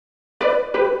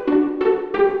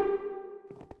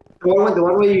The one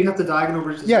where you have to diagonal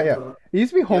bridge the Yeah, yeah. center. It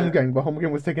used to be home Yeah. game, but home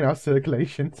game was taken out of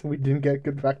circulation, so we didn't get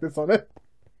good practice on it.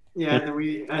 Yeah, and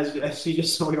then as you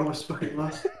just saw, we almost fucking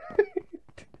lost.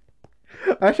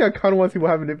 Actually, I kind of want to see what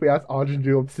happened if we asked Arjun to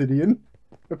do Obsidian.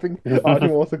 I think Arjun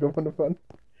will also go for the fun.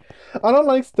 I don't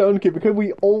like Stonekeep because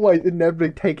we always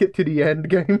inevitably take it to the end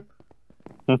game.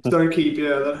 Stonekeep,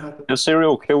 yeah, that happened. Uh, Your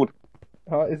serial killed.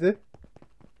 is it?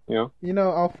 Yeah. You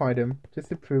know, I'll fight him just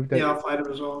to prove that. Yeah, I'll fight him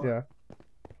as well. Yeah.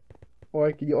 Or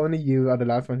like, only you are the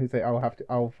last one who say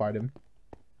I'll fight him.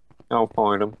 I'll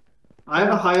find him. I have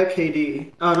a higher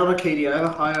KD. Oh, not a KD. I have a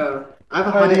Oh,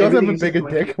 higher do you also have everything a except bigger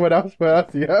for my dick? KD. What else? What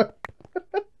else? Yeah.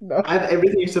 No. I have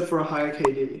everything except for a higher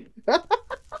KD.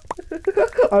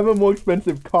 I have a more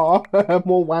expensive car. I have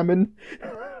more women.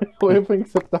 Everything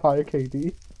except the higher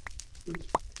KD.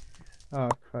 Oh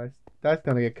Christ, that's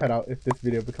gonna get cut out if this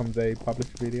video becomes a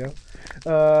published video.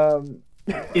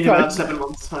 In about 7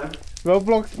 months' time.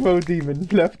 Roblox Pro Demon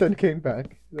left and came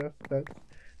back. That's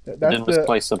Didn't the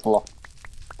misplace a block.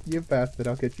 you bastard.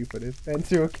 I'll get you for this. And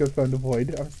serial kill from the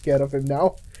void. I'm scared of him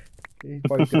now. He's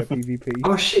probably good at PvP.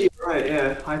 Oh shit, you're right,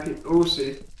 yeah. High P. We'll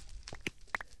see.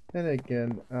 Then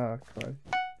again, oh Christ.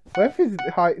 What if his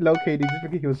low KD just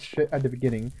because he was shit at the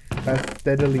beginning has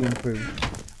steadily improved?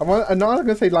 I'm not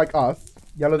gonna say like us.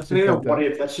 Yellow to That's not even a what center.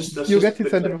 if, that's You'll just get to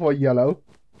center before yellow.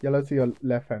 Yellow to your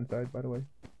left hand side, by the way.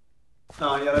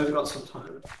 Oh yeah, those got some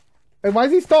time. Hey, why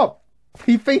does he stop?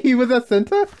 He think he was at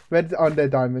center? Red's on their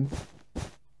diamonds.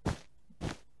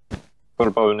 Got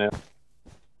a bow now.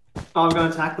 Oh, I'm gonna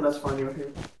attack, but that's fine, you're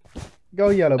here. Go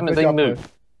yellow. Damn it, Good they job, knew. first.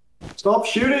 Stop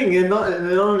shooting! They're not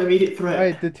an immediate threat.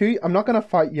 Alright, the two. I'm not gonna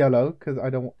fight yellow because I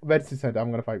don't. Red's to center.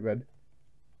 I'm gonna fight red.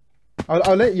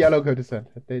 I'll let yellow go to center.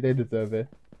 They deserve it.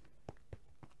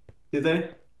 Did they?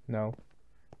 No.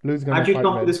 Blue's gonna How'd you fight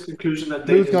come to red. this conclusion that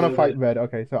they Blue's gonna deserve fight it? red.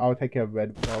 Okay, so I'll take care of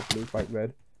red while blue fight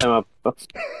red. Um,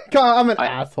 God, I'm an I-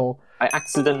 asshole. I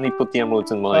accidentally put the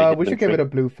emeralds in my We should get rid inventory.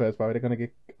 of blue first, but they're gonna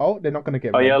get. Oh, they're not gonna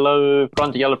get Oh, red. yellow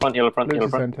front, yellow front, yellow front, Blue yellow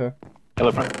to front, center.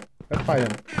 yellow front. Let's fight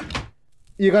him.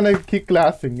 You're gonna keep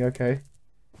glassing, okay?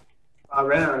 I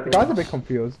ran out of The guy's a glass. bit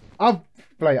confused.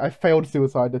 I failed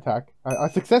suicide attack. I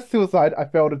success suicide. I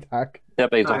failed attack. Yeah,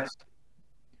 Bezos.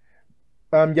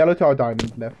 Nice. Yellow to our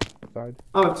diamond left side.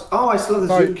 Oh, I still have the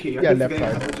Sorry, zoom key. I yeah, keep left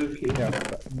forgetting I side. have the zoom key.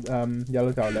 Yeah.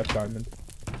 Yellow to our left diamond.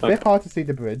 Okay. Bit hard to see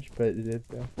the bridge, but it is.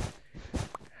 Yeah.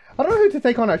 I don't know who to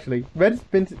take on actually. Red's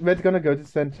gonna go to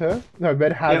center. No,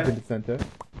 red has Yeah. been to center.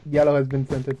 Yellow has been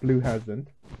center. Blue hasn't.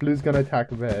 Blue's gonna attack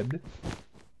red.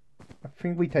 I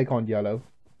think we take on yellow.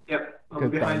 Yep, I'm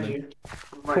Good behind diamond. you.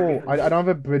 I'm right Cool. behind I don't have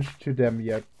a bridge to them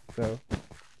yet, so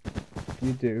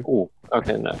you do. Oh,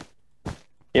 okay, no.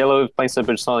 Yellow placed a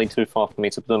bridge slightly too far for me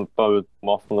to put them both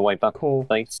off on the way back. Cool.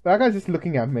 Thanks. That guy's just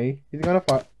looking at me. He's gonna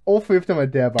fight. All three of them are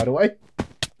there, by the way.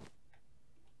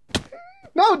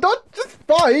 No, don't just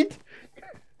fight.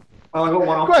 Well, I got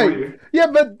one off for Great. you. Yeah,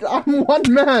 but I'm one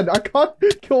man. I can't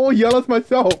kill all yellows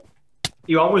myself.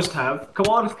 You almost have. Come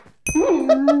on.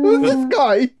 Who's this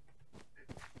guy?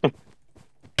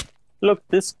 Look,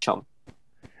 this chump.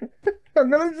 I'm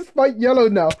gonna just fight yellow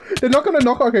now. They're not gonna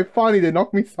knock. Okay, finally they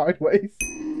knocked me sideways.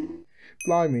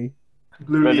 Blimey.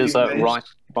 Blue Red leading is at base. right.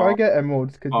 Try Bar. get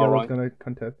emeralds because Oh, yellow's right. gonna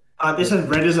contest. They said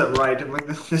red is at right. I'm like,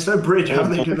 there's no bridge. How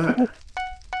do they do that?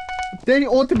 They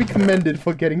ought to be commended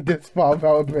for getting this far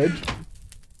without a bridge.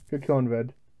 Good kill on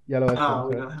red. Yellow at Oh,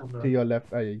 we center. don't have that. To your left.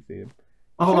 Oh, yeah, you see him.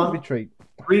 Oh, hold Should on. retreat.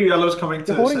 3 yellows coming to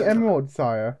They're holding center. emeralds,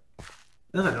 sire.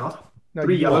 No, they're not. No,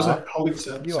 3 you yellows are. are holding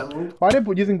center. You are. Why are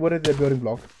they using wood as their building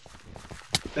block?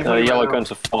 They're coming Yellow right now. going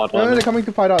to far No, they're diamond. coming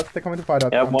to fight us. They're coming to fight us.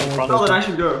 Yeah, I'm one almost front. Oh, then there. I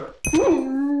should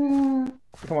go.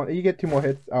 Come on, you get 2 more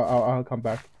hits. I'll come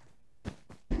back.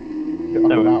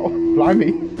 No. Wow,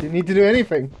 blimey! Didn't need to do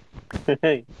anything.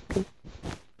 Hey.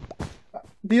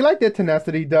 Do you like their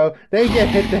tenacity though? They get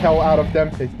hit the hell out of them.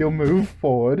 They still move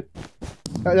forward.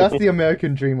 That's the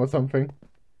American dream or something.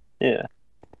 Yeah.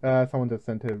 Someone just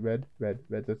center red, red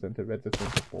to center, red to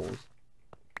center falls.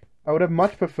 I would have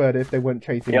much preferred if they weren't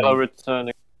chasing Yellow me.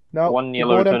 returning. No, one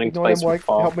yellow ignore them, returning to ignore them, base from Mike.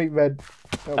 far. Help me, red.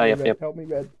 Help Oh, me, yep, red. yep. Help me,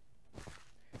 red.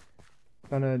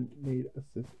 Gonna need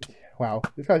assist. Wow,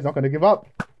 this guy's not gonna give up.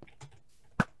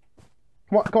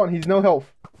 Come on, he's no health.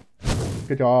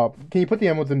 Good job. Can you put the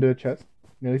emeralds into the chest?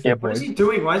 Nearly said Yep. What is void. he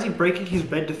doing? Why is he breaking his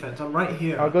bed defense? I'm right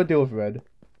here. I'll go deal with red.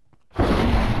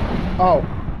 Oh,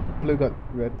 blue got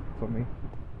red for me.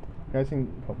 You guys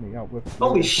can help me out with.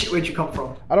 Holy shit, where'd you come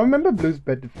from? I don't remember blue's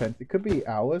bed defense. It could be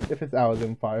ours. If it's ours,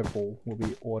 then fireball will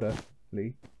be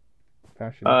orderly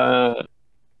fashion.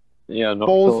 Yeah, not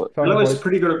Balls. sure. Found Yellow the is void.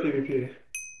 pretty good at PvP.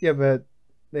 Yeah, but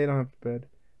they don't have bed.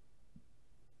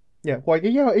 Yeah, well,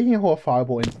 yeah, you can hold a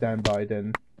fireball in standby,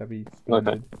 then that'd be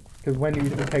Okay. Because when we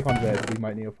take on red, we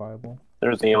might need a fireball. There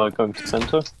is a yellow going to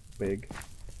center. Big.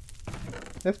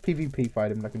 Let's PvP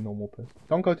fight him like a normal person.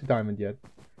 Don't go to diamond yet.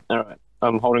 Alright.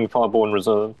 I'm holding fireball in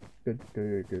reserve. Good.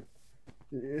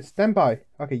 Stand by.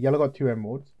 Okay, yellow got 2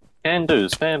 emeralds. Can do,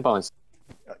 stand by.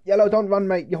 Yellow, don't run,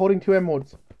 mate. You're holding 2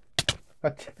 emeralds.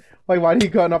 Wait, why are you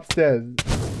going upstairs?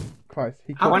 Christ.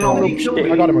 He How killed did he kill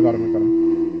me? I got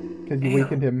him. Because you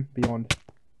weakened him beyond.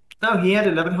 No, he had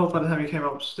 11 health by the time he came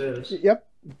upstairs. Yep.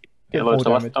 Yellow to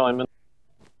 4 left diamond.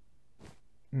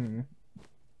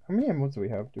 How many emeralds do we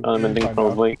have? Diamonding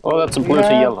probably. Oh, that's a We blue to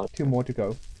have yellow. 2 more to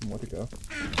go.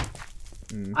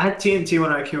 I had TNT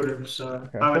when I killed him, so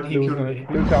Okay, when he killed me.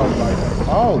 Blue tower right.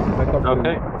 Oh, that got blue.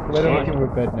 Okay. Red are working with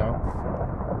red now.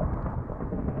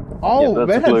 Oh, that's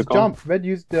red a blue has con. jump. Red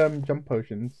used jump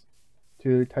potions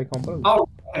to take on both. Oh,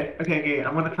 okay.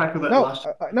 I'm gonna track with that No, last.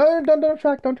 no, don't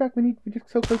track. We're just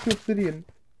so close to obsidian.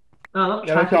 No, not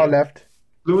Yellow to our tracking. left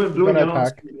Blue and gonna yellow.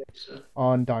 attack. So.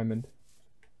 on diamond.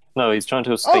 No, he's trying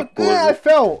to Oh, escape blue. yeah, I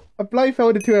fell. A bloody fell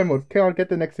with the 2 emeralds. Come on, get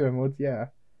the next 2 emeralds. Yeah.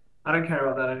 I don't care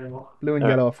about that anymore. Blue and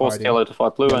yellow are Forced fighting. yellow to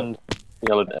fight blue Yeah. and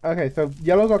yellow dead. Okay, so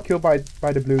yellow got killed by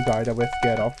the blue guy that we're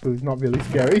scared of, who's not really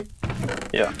scary.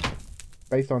 Yeah.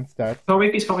 Based on stats. Tell me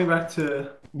if he's coming back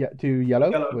to. Yeah, to yellow.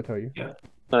 Yellow. We'll tell you. Yeah.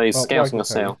 No, he's Well, scouting why us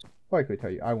can I tell out. Why could I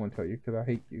tell you? I won't tell you because I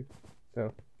hate you.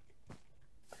 So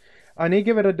I need to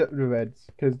give it the reds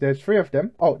because there's 3 of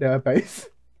them. Oh, they're a base.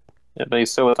 Yeah, but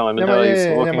he's still at diamond. Never mind, He's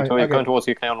yeah, looking never mind, to you, okay. going towards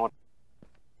you, count one.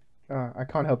 I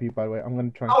can't help you by the way. I'm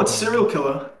gonna try. Oh, it's serial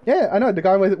killer. Yeah, I know the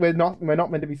guy we're not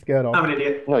meant to be scared of. I'm an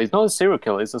idiot. No, he's not a serial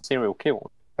killer, he's a serial kill.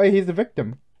 Oh, he's the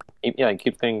victim. He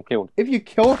keeps getting killed. If you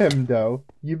kill him though,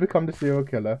 you become the serial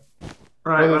killer.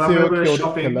 Right, Or the well, I'm gonna serial go killed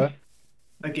shopping killer.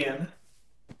 again.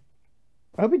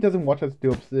 I hope he doesn't watch us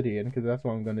do obsidian because that's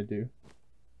what I'm gonna do.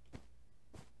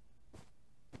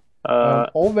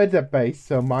 All reds at base,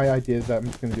 so my idea is that I'm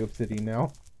just gonna do obsidian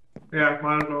now. Yeah,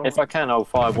 might as well. If I can, I'll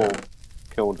fireball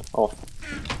killed off.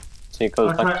 So he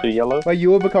goes back to yellow. But you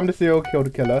will become the serial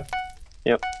killed killer.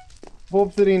 Yep. For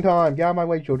obsidian time. Get out of my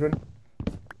way, children.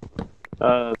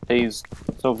 He's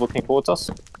sort of looking towards us.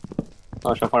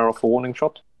 I shall fire off a warning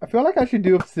shot. I feel like I should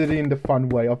do obsidian the fun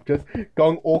way of just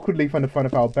going awkwardly from the front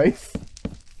of our base.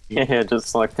 Yeah,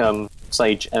 just like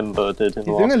Sage Ember did in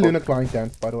the He's doing last a one. lunar climb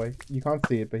dance, by the way. You can't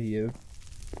see it, but he is.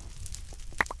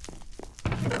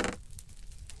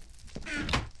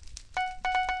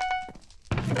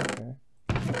 Okay.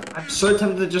 I'm so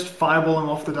tempted to just fireball him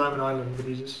off the Diamond Island, but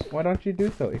he just. Why don't you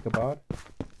do so, Ichabod?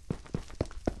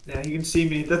 Yeah, he can see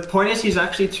me. The point is, he's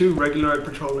actually too regular at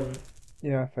patrolling.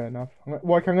 Yeah, fair enough. I'm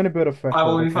gonna build a threshold.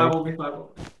 Fireball me, okay? fireball me,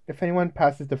 fireball. If anyone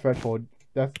passes the threshold,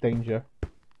 that's danger.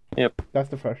 Yep. That's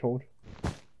the threshold.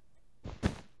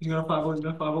 He's gonna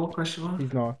fireball, question mark.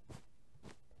 He's not.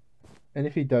 And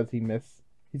if he does, he miss.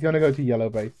 He's gonna go to yellow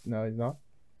base. No, he's not.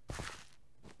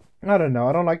 I don't know.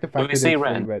 I don't like the fact we that see there's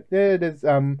 3 red? red. Yeah, there's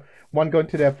 1 going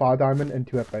to their far diamond and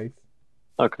 2 at base.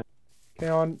 Okay. Okay,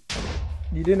 on.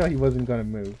 You didn't know he wasn't gonna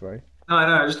move, right? No, I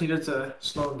know. I just needed to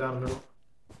slow him down a little.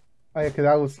 Oh yeah, because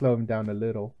that will slow him down a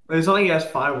little. But it's not like he has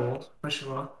fireballs. Question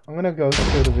mark. I'm gonna go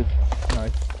sort of it.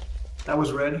 Nice. That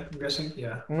was red. I'm guessing.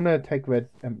 Yeah. I'm gonna take red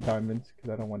diamonds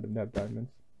because I don't want them to have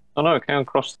diamonds. Oh no, can't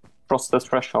cross the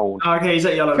threshold. Oh, okay, he's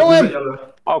at yellow. Kill He's him! at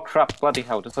yellow. Oh crap, bloody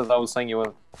hell, just as I was saying you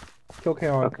were... Kill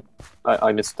Kaon. Okay.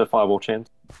 I missed the fireball chance.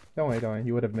 Don't worry,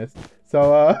 you would have missed.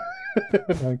 So, no,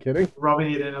 I'm kidding.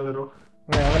 Rubbing it in a little.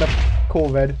 Okay, I'm gonna call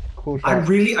red. Cool shot. I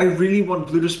really want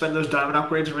Blue to spend those diamond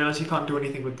upgrades and realize he can't do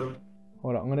anything with them.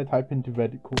 Hold on, I'm gonna type into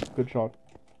red. Cool, good shot.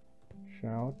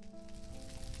 Shout.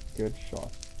 Good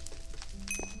shot.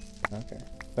 Okay.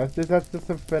 That's just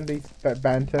some friendly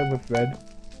banter with red.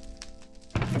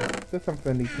 Just some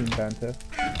friendly team banter.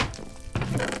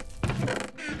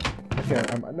 Okay,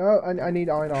 no, I need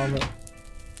iron armor.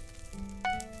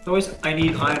 It's always, I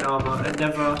need iron armor, and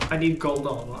never, I need gold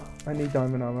armor. I need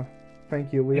diamond armor.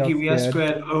 Thank you, we Thank you, we are scared.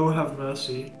 squared. Oh, have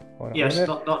mercy. Hold on, Yes, I'm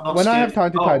gonna- not when scared. I have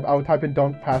time to Oh, type, I'll type in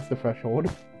don't pass the threshold.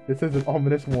 This is an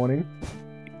ominous warning.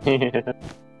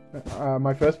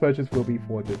 My first purchase will be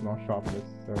forges, not sharpness,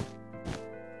 so...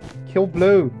 Kill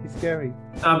blue! He's scary.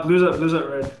 Blue's at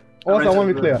red. Also, I Red's want to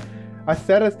at be clear. red. I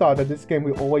said at the start that this game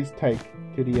we always take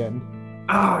to the end.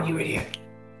 Oh, you idiot.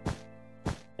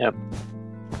 Yep.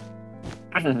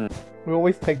 We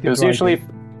always take the Because dragon. usually,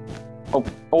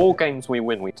 all games we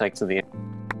win, we take to the end.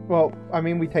 Well, I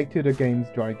mean, we take to the game's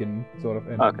dragon, sort of,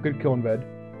 and Okay. good kill on red.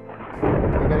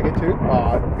 You're gonna get 2?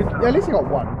 Aw, at least you got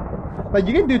 1. Like,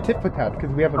 you can do tit for tat, because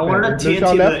we have a I wanted to blue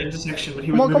star TNT left. the intersection, but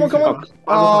he was Come on, moving come on, too come fast.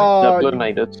 The on! blue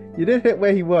made it. You did hit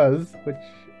where he was, which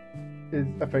is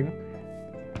a thing.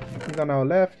 He's on our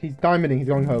left. He's diamonding. He's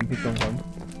going home. He's going home.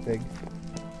 Big.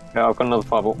 Yeah, I've got another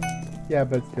fireball. Yeah,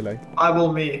 but it's too late. I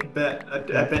will me. Bet. I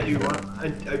bet you won't. I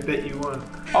bet you won't.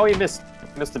 Oh, you missed.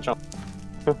 Missed the jump.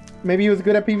 Maybe he was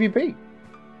good at PvP.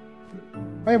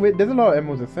 Hey, wait, there's a lot of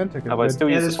emeralds at center. No, but it's still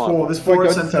Yeah, use there's the four. fireball. There's four Wait,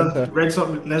 at go to center. center. Red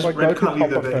can't leave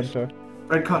the base. Center.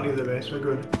 Red can't leave the base. We're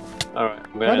good.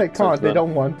 Alright. No, they can't. They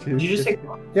don't want to. Did you just take?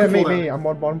 Yeah, Fall me. down. I'm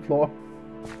on bottom floor.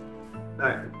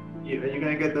 Alright. Are you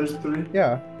gonna get those 3?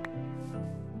 Yeah.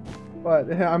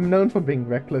 But I'm known for being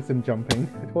reckless and jumping.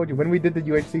 I told you, when we did the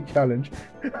UHC challenge,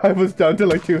 I was down to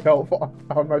like 2 health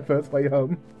on my first way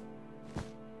home.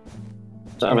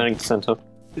 I'm heading to center.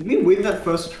 Did we win that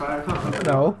first try? I can't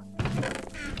remember. No.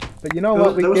 But you know There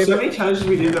what? was, there We were gave so it... many challenges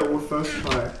we did that were first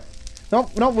try. Not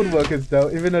woodworkers though,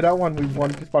 even though that one we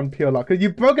won just on pure luck. Cause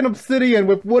you've broken obsidian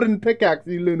with wooden pickaxe,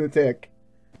 you lunatic.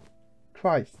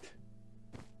 Christ.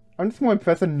 I'm just more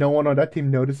impressed that no one on that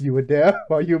team noticed you were there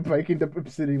while you were breaking the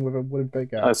obsidian with a wooden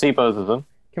pickaxe. I see both of them.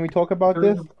 Can we talk about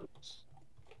this?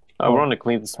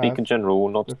 Ironically, the speaker Pass general will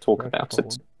not the talk about it.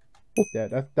 threshold.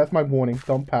 Yeah, that's my warning.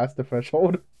 Don't pass the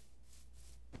threshold.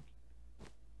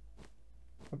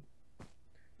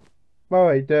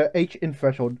 Alright, the H in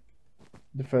threshold.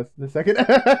 The second.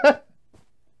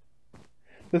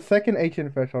 The second H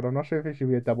in threshold. I'm not sure if it should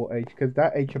be a double H because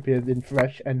that H appears in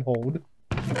fresh and hold.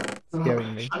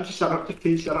 Scaring me. Shut up,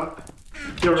 please shut up.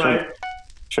 You're right.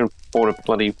 Should have bought a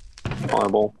bloody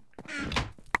fireball.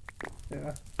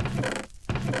 Yeah.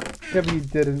 Yeah, but you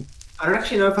didn't. I don't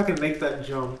actually know if I can make that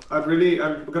jump. I'm gonna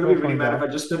be really mad if I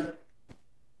just did.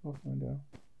 We'll find out.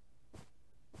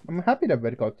 I'm happy that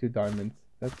Red got 2 diamonds.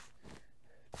 That's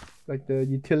like the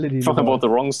utility. I bought the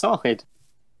wrong side.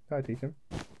 Can I teach him?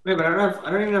 Wait, but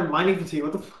I don't even have mining fatigue.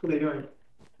 What the fuck are they doing?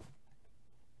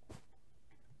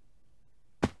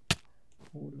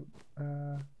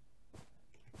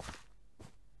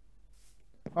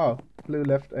 Oh, blue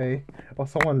left a, or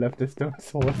someone left a stone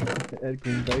sword at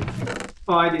green base.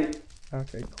 Oh, I did.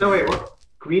 Okay. Cool. No, wait, what?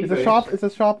 Green It's base? it's a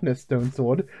sharpness stone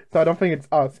sword, so I don't think it's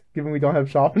us, given we don't have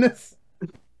sharpness.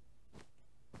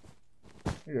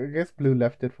 I guess blue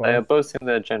left it for They are us. both in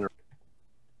their general.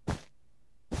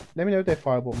 Let me know if they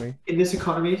fireball me. In this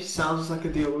economy, sounds like a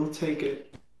deal. We'll take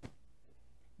it.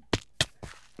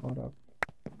 Hold up.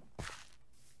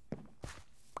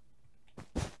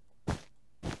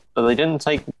 But they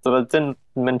didn't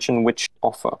mention which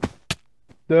offer.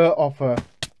 The offer.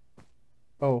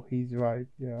 Oh, he's right,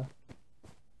 yeah.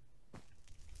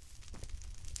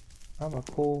 I'm a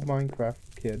cool Minecraft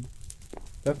kid.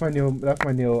 That's my new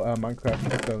Minecraft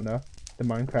persona. The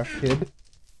Minecraft kid.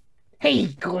 Hey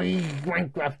guys,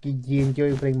 Minecraft kid, you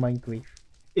enjoy playing Minecraft.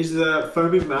 Is the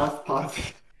foamy mouth part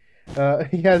of it?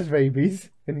 He has babies,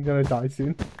 and he's gonna die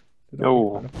soon. So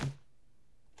don't make fun of him.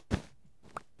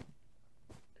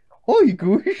 Oi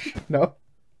guys! No.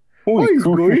 Oi guys,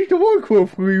 the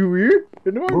Minecraft crew here,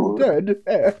 and I'm dead.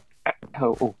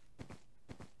 Oh.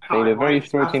 Made a very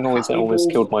throaty noise that almost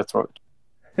killed my throat.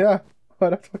 Yeah, well,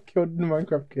 that's what killed the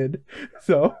Minecraft kid.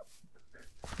 So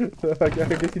I guess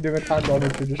you're doing a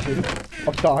time-honored tradition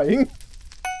of dying.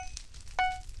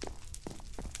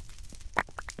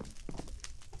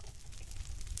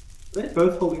 They're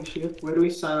both holding shit. Where do we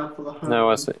sign up for the home? No,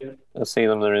 I see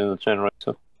them. They're in the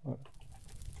generator.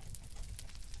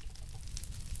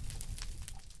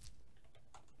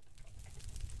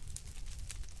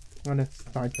 I'm gonna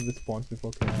snipe the response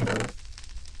before killing them.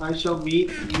 I shall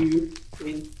meet you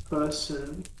in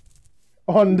person.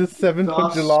 On the 7th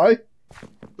of July?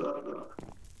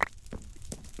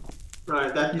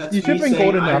 Right, that's You should me bring saying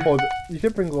golden I'm- apples. You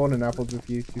should bring golden apples with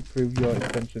you to prove your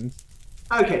intentions.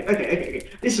 Okay.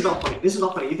 This is not funny. This is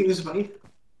not funny. You think this is funny?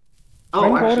 Oh,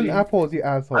 Bring golden actually, apples, you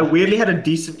asshole. I weirdly had a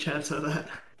decent chance of that.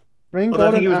 Bring Although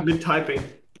I think golden it was apples. mid-typing.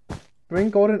 Bring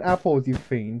golden apples, you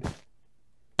fiend.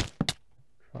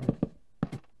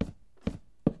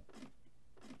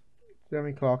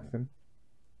 Jeremy Clarkson.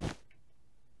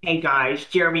 Hey guys,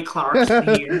 Jeremy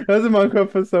Clarkson here. That's a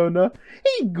Minecraft persona.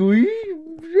 Hey guys,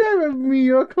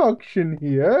 Jeremy Clarkson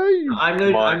here.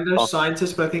 I'm no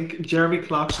scientist, but I think Jeremy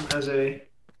Clarkson as a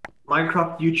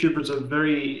Minecraft YouTuber is a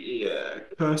very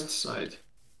cursed site.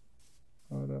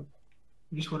 Hold up.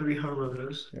 You just want to be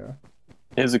homeowners Yeah.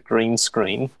 Here's a green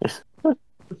screen.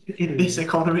 in this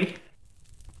economy.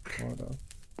 Hold up.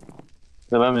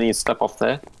 The moment you step off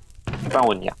there,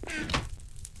 bowing ya.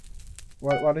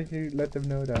 Why don't you let them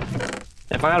know that?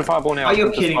 If I had a fireball now, Are I you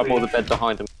could just kidding fireball me? the bed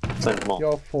behind him and send him off.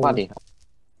 You're full. Bloody hell.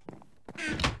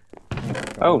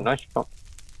 Oh, nice shot.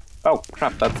 Oh,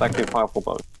 crap, that's actually a fireball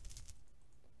bow.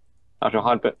 I should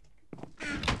hide bit.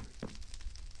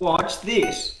 Watch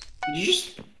this. Did you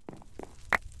just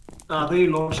Ah, they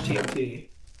launched TNT.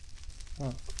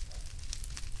 Oh.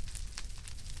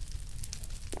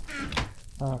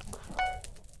 Oh.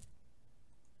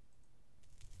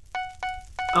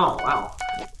 Oh, wow.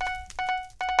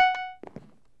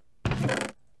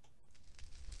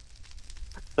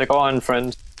 They go on,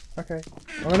 friend. Okay.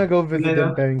 I'm gonna go visit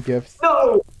them bearing gifts.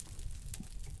 No!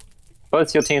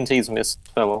 Both your TNTs missed,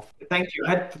 fell off. Thank you.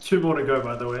 I had 2 more to go,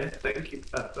 by the way. Thank you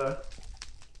for that, though.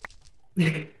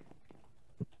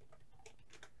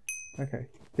 Okay.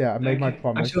 Yeah, I made my Okay. I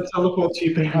promise. shall teleport to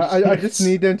you bearing I just gifts.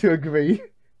 need them to agree.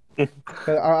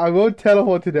 But I will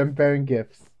teleport to them bearing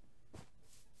gifts.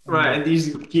 Right, and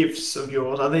these gifts of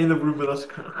yours, are they in the room with us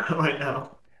right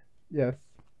now? Yes.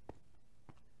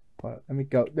 Well, let me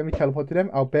go. Let me teleport to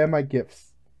them. I'll bear my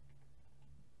gifts.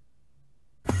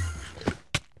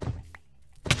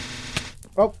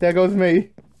 Oh, there goes me.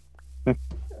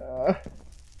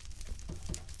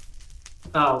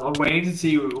 Oh, I'm waiting to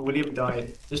see William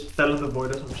died. Just fell in the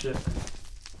void or some shit.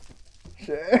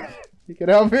 Shit. You can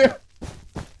help me.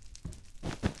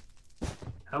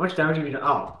 How much damage have you done?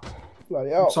 Oh, Bloody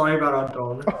I'm hell. sorry about our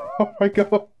dog. Oh my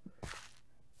god.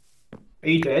 Are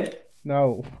you dead?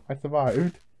 No, I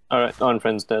survived. Alright, Iron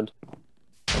Friend's dead.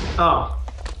 Oh,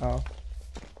 Oh.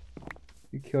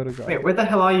 You killed a guy. wait, where the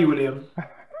hell are you, William?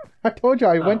 I told you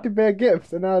I Oh. went to bear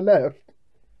gifts and I left.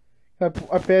 I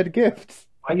bared gifts.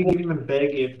 Why are you giving them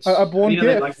bear gifts? I born You know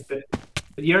they like gifts.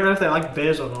 but you don't know if they like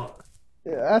bears or not.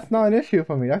 Yeah, that's not an issue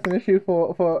for me. That's an issue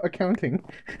for accounting.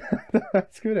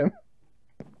 Screw them.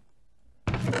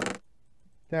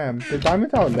 Damn, the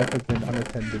diamond tower left has been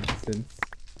unattended since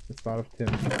the start of Tim.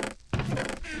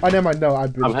 Oh, never mind. No, I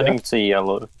bridged I'm heading there. to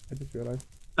yellow. I just realized.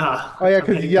 Ah, Oh yeah, I'm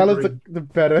because heading to yellow's green. the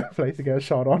better place to get a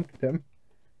shot on Tim.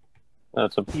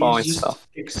 To buy He's just stuff.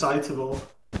 excitable.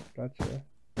 Gotcha.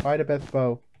 Buy the best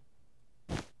bow.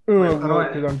 Wait, Oh, how no,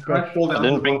 do because I'm I best. fall I down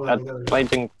didn't the bring lava? I didn't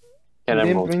get You didn't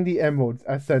emeralds. bring the emeralds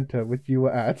at center, which you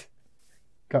were at.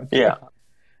 Gotcha. Yeah.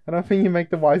 I don't think you make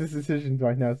the wisest decisions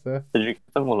right now, sir. Did you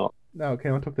get them or not? No,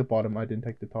 Kaon took the bottom. I didn't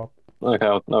take the top. Okay,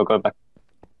 I'll go back.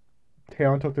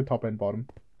 Kaon took the top and bottom.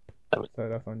 Damn it. So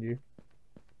that's on you.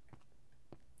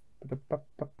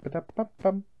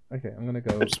 Okay, I'm gonna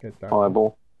go It's get that.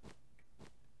 fireball.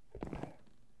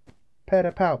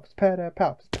 Pedipalps,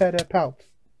 pedipalps, pedipalps.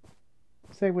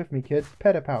 Say with me, kids.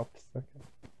 Pedipalps. Okay.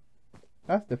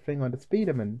 That's the thing on the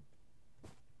Speederman.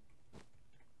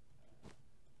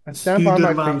 I stand by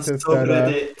my Spiderman thesis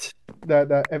subreddit.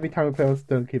 that every time we play on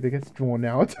Stonekeep, it gets drawn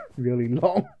out really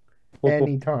long.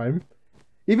 Anytime.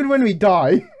 Even when we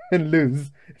die and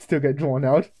lose, it still get drawn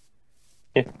out.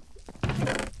 Yeah.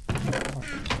 Oh,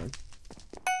 Christ.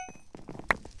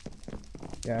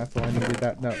 Yeah, so I needed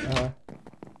that. No,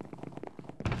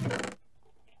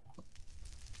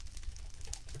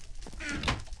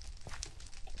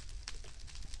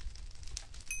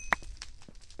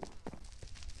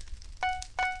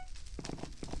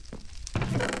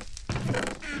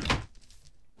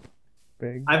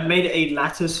 big. I've made a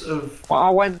lattice of. Well, I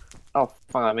went. Oh,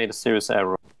 fuck, I made a serious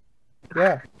error.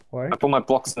 Yeah. Why? I put my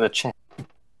blocks in the chest.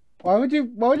 Why would you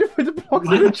put the blocks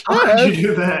Why in the the fuck did you chest?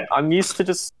 do that? I'm used to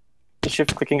just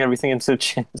shift clicking everything into the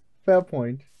chest. Fair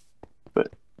point.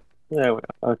 There we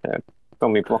go. Okay, got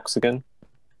me blocks again.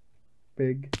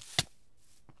 Big.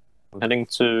 I'm heading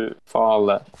to far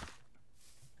left.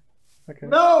 Okay.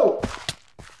 No!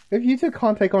 If you two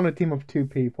can't take on a team of 2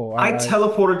 people, I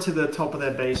teleported to the top of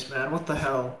their base, man. What the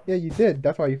hell? yeah, you did.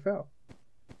 That's why you fell.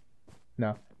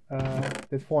 No.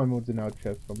 There's 4 emeralds in our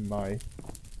chest from my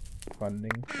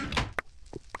funding.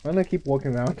 I'm gonna keep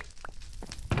walking around.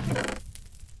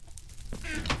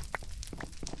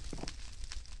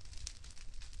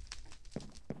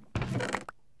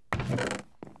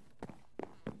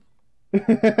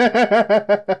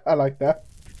 I like that.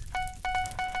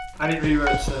 I didn't read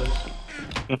what it says.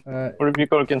 What have you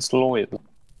got against lawyers?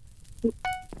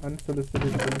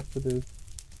 Unsolicited solicitors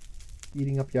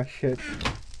eating up your shit.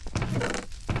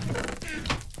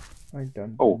 I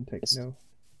didn't take yes. no.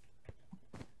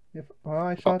 If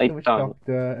I shot I the witch done.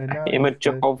 doctor and now Image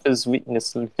of his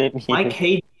weakness. Let me. My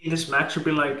KD in this match would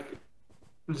be like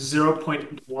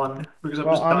 0.1 because I'm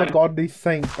well, just I'm a dying. godly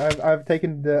saint. I've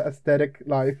taken the aesthetic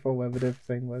life or whatever the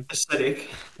thing was. Aesthetic.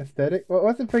 Aesthetic?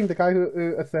 What's the thing? The guy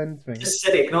who ascends thing.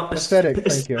 Aesthetic, not Aesthetic,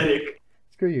 thank you. aesthetic.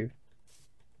 Screw you.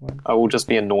 I will just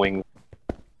be annoying.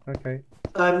 Okay,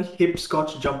 I'm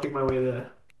hipscotch jumping my way there.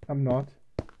 I'm not.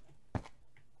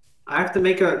 I have to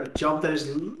make a jump that is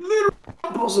literally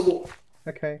impossible.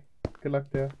 Okay, good luck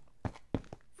there.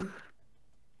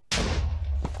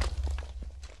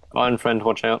 Iron Friend,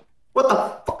 watch out. What the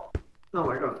fuck? Oh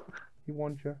my god. He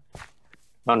warned you.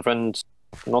 Iron Friend,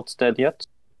 not dead yet.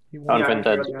 He Oh, wants Yeah, I Unfriend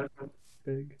dead. can go.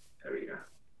 big. There we go.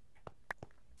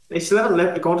 They still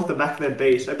haven't gone to the back of their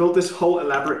base. I built this whole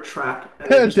elaborate trap, and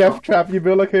they just Death trap. You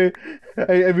build like a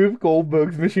Rube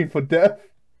Goldberg's machine for death.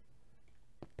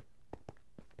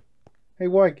 Hey,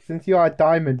 Warwick, since you are at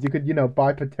diamonds, you could,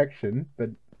 buy protection, but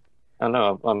I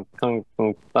know.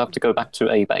 I have to go back to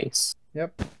a base.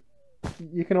 yep.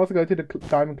 You can also go to the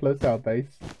diamond close out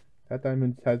base. That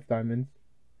diamond has diamonds.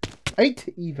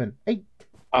 8 even. 8.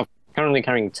 I'm currently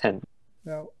carrying 10.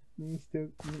 No, you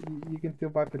can still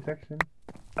buy protection.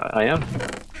 I am.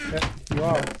 Yep, you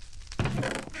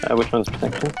are. Which one's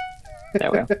protection?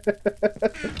 There we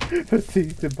go.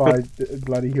 Proceed to buy the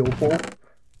bloody heal ball.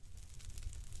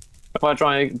 If I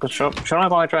try, should I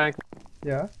buy a drag?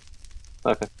 Yeah.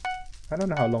 Okay. I don't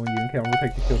know how long you and Cameron will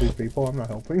take to kill these people. I'm not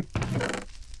helping.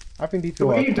 I think these people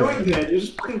What are you cool. doing there? You're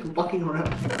just fucking walking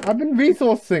around. I've been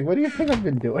resourcing. What do you think I've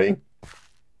been doing?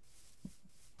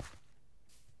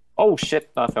 Oh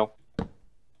shit! I fell.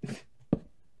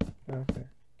 Okay.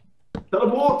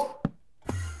 Teleport!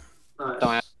 Nice.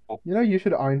 Die. You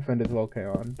should Iron Friend as well,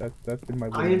 Kaon. That's been my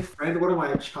win. Iron friend? What am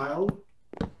I, a child?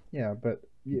 Yeah, but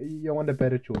you're one of the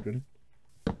better children.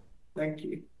 Thank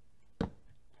you.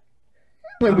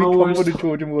 When I'm we come always- for the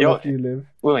children, we'll You're- let you live.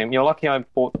 William, you're lucky I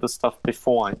bought the stuff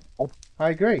before I. Oh, I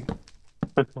agree.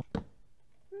 Okay.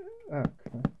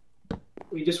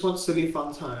 We just want silly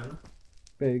fun time.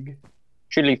 Big.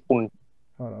 chili fun.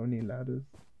 Hold on, we need ladders.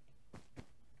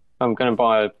 I'm gonna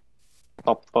buy a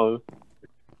top bow.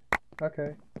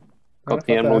 Okay. Got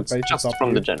the emeralds base to just stop from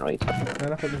you. the generator.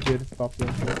 Enough of this here to stop you,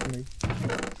 unfortunately.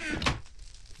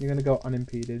 You're gonna go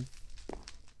unimpeded.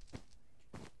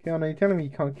 Keanu, you're telling me you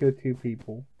can't kill 2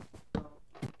 people.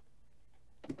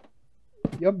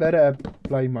 You're better at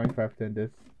playing Minecraft than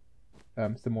this,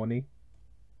 Simoni.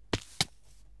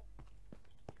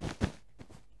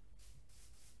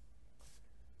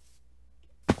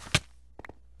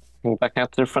 Going back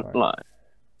out to the front Right. line.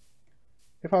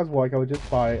 If I was Warwick, I would just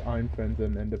buy Iron Friends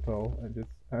and Ender Pearl and just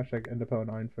hashtag Ender Pearl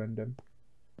and Iron Friend them.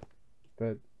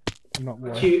 But I'm not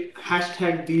Warwick. Cute.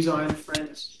 Hashtag these iron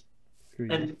friends. Screw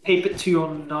you. And tape it to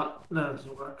your nut. No, that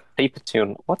doesn't work. Paper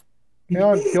tune. What?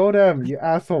 Keanu, kill them, you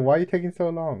asshole. Why are you taking so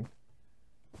long?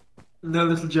 No,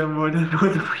 little German boy, don't go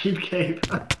with the reed cape.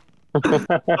 Oh,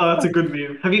 that's a good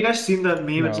meme. Have you guys seen that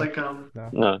meme? It's No. like,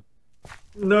 No.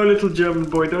 no, little German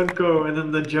boy, don't go. And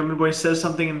then the German boy says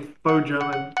something in faux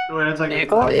German. Where it's like,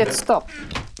 It stopped.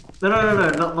 No,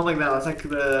 not like that. It's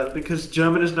like because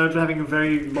German is known for having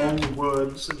very long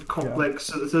words and complex.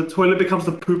 So the toilet becomes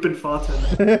the poop and farting.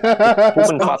 Open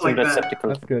Stuff parts like and that. receptacle.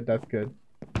 That's good, that's good.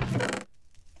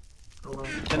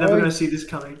 They're never gonna see this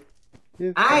coming.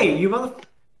 Yes. Hey, you mother!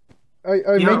 I Yeah, made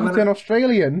I'm you gonna- an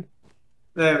Australian.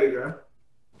 There we go.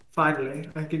 Finally,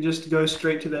 I can just go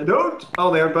straight to their. Don't!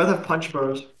 Oh, they both have punch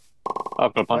bows.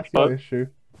 I've got a punch That's your bow. issue.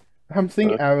 I'm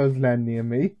seeing Okay. arrows land near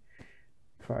me.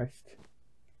 Christ.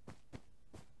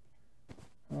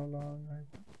 How long?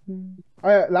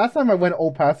 Last time I went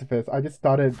all pacifist, I just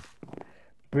started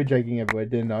bridge egging everywhere,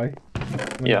 didn't I? I'm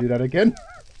gonna Yeah. do that again.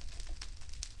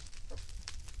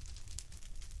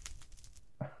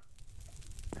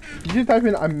 Did you type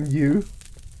in I'm you?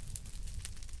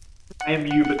 I am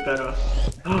you, but better.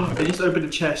 Oh, they just opened a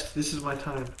chest. This is my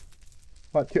time.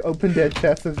 But to open their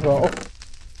chest as well.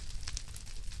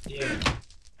 Yeah.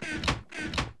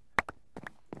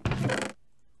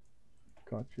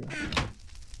 Gotcha.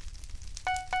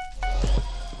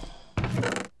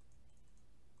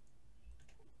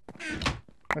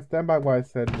 I stand by what I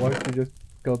said. Why don't you just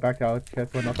go back out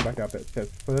chest? Well, not go back out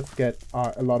chest. First get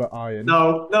a lot of iron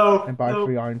No, and buy no.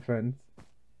 3 iron friends.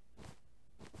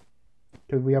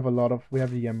 Because we have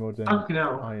the emeralds and Fucking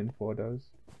hell. iron for those.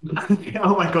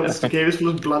 Oh my god, this game is full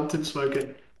of blunt and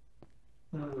smoking.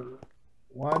 Hmm.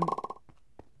 1.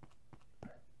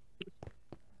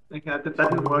 Okay, that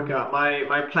didn't work out.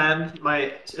 My plan,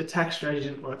 my attack strategy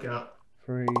didn't work out.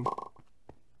 3.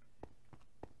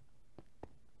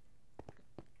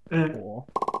 Eh. 4.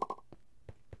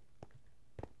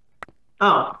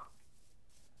 Oh.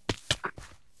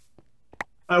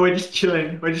 Oh, we're just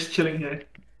chilling. We're just chilling here.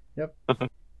 Yep. Where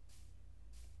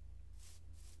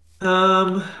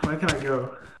can I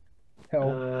go?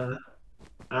 Hell.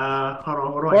 Hold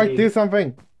on. What do I Warwick, need? do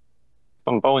something!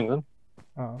 I'm bowing them.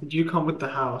 Oh. Did you come with the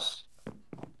house?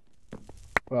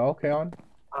 Well, okay on.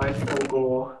 I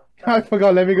forgot. I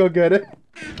forgot, let me go get it.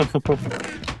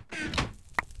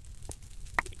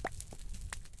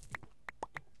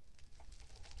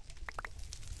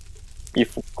 You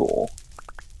forgot.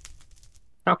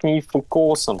 How can you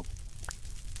forget some?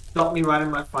 Stop me right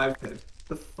in my 5 pit.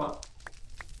 The fuck?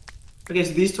 Okay,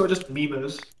 so these two are just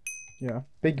memers. Yeah,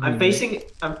 big I'm humans.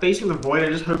 facing the void. I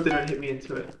just hope they don't hit me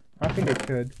into it. I think it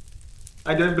should.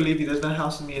 I don't believe you. There's no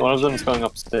house in the One of edge. them's going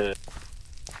upstairs.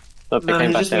 So if they No, came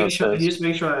he's back just making sure. He downstairs. just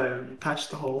making sure I patched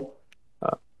the hole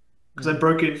Uh, because I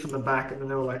broke in from the back, and then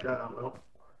they were like, "Oh well."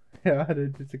 Yeah, I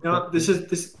did just You know accept what? This it. is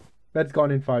this. That's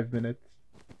gone in 5 minutes.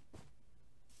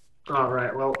 All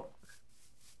right. Well,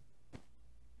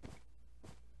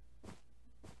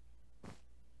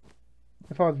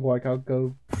 If I was like, I'll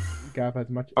go grab as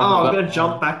much. oh, I was that- gonna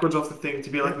jump backwards off the thing to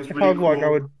be like this If really I was like, I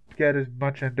cool. would get as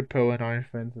much ender pearl and iron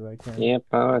fence as I can. Yep,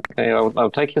 okay,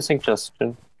 I'll take your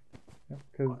suggestion.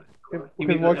 Because Give me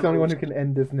because the Warwick's the only one who emeralds. can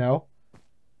end this now.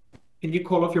 Can you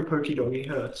call off your pokey dog? He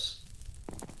hurts.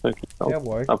 Okay, Yeah,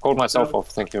 Warwick. I've called myself off,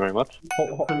 thank you very much.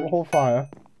 Hold fire.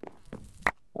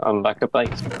 I'm back at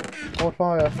base. Hold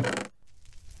fire.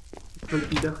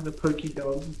 The pokey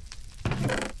dog.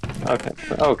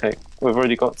 Okay, we've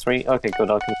already got 3. Okay, good,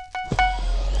 I can...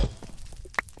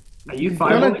 Are you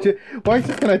Warwick's firing?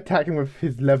 just gonna attack him with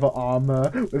his leather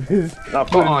armor, with his I've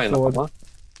got wooden iron sword. armor.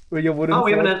 With your wooden Oh,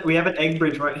 sword. we have an egg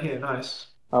bridge right here. Nice.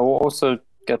 I will also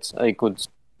get a good...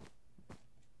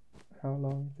 How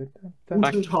long is it?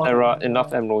 Back, there are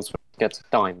enough emeralds to get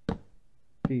diamond.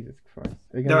 Jesus Christ.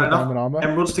 Are you There gonna are get diamond enough armor?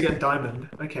 emeralds to get diamond.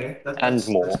 Okay, And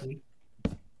more. That's me.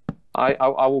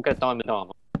 I will get diamond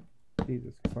armor.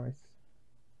 Jesus Christ.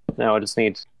 Now I just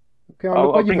need... Okay, I'll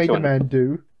look what you bring made you the in. man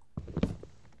do.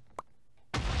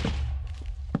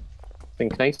 in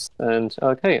case. And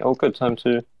okay, oh good, time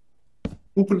to...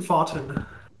 Open farten.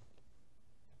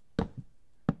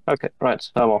 Okay,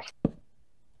 right, I'm off.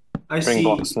 I Bring see.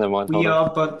 blocks, never mind. We hold on.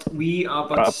 are but. Right, I've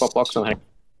got blocks on here.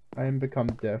 I am become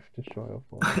death, destroyer of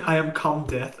all. I am calm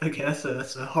death. Okay, that's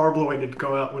a horrible way to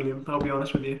go out, William. I'll be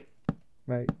honest with you.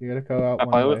 Mate, you gotta go out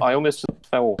one way. I almost just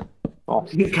fell off.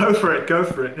 Go for it. Go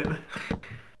for it.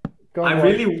 Go I on,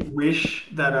 really wish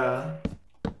that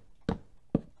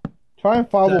Try and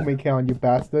fireball me, Keon, you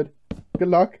bastard. Good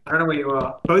luck. I don't know where you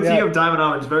are. Both of you have diamond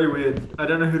armor. It's very weird. I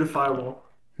don't know who to fireball.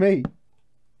 Me.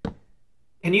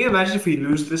 Can you imagine if we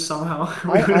lose this somehow? We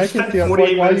would I have can spent see it.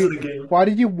 48 minutes of the game. Why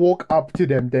did you walk up to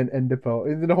them then Enderpearl?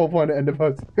 Isn't the whole point of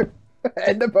Enderpearl?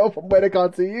 Enderpearl from where they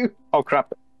can't see you? Oh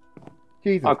crap.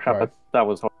 Jesus Oh crap, Christ. that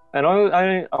was horrible.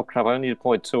 And oh crap, I only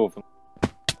deployed 2 of them.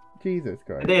 Jesus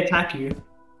Christ. And they attack you.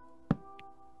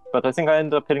 But I think I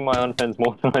ended up hitting my own friends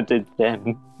more than I did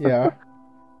them. Yeah.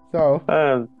 So,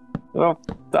 Well,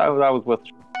 that was worth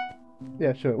it.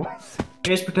 yeah, sure it was.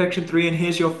 Here's protection 3, and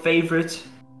here's your favorite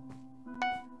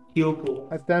heal pool.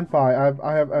 I stand by.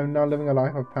 I'm now living a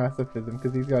life of pacifism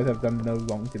because these guys have done no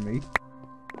wrong to me.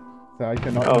 So I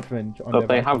cannot infringe on their But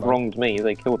they right to have life. wronged me,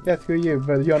 they killed me. Yeah, screw you,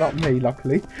 but you're not me,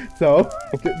 luckily. So,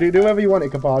 do whatever you want,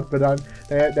 Ichabod, but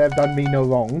they've done me no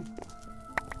wrong.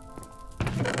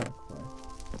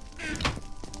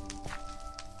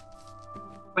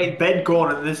 Wait, bed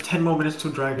gone, and there's 10 more minutes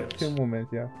till dragons. 2 more minutes,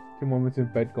 yeah. 2 more minutes in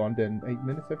bed gone, then 8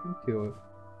 minutes, I think, till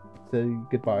say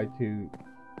goodbye to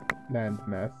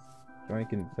landmass.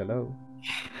 Drinking hello.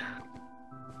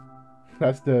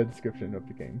 That's the description of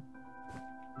the game.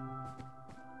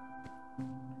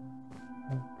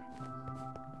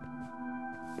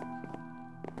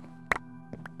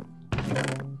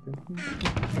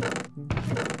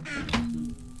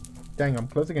 Dang, I'm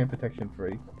close again, protection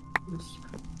 3.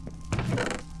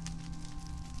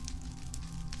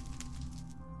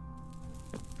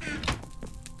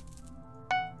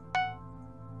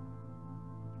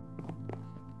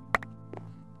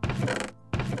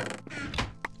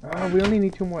 We only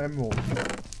need 2 more emeralds.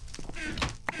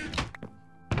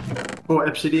 Or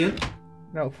obsidian.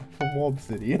 No, for more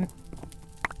obsidian.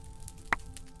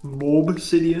 More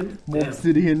obsidian. More Damn.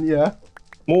 obsidian, yeah.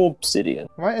 More obsidian.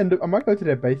 I might go to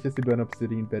their base just to do an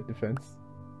obsidian bed defense.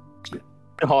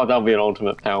 Oh, that'll be an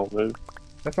ultimate power move.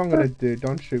 That's what I'm gonna do.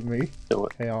 Don't shoot me. Do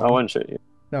it. Kaon. I won't shoot you.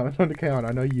 No, it's not the Kaon.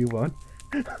 I know you won't.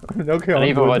 No Kaon. And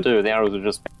even if I would. do, the arrows will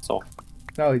just bounce off.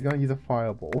 No, he's gonna use a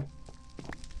fireball.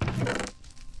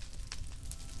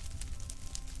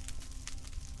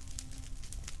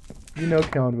 You know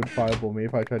Kaon would fireball me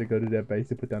if I try to go to their base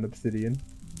to put down obsidian.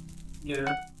 Yeah.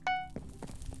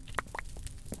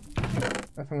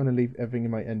 That's why I'm gonna leave everything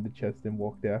in my ender chest and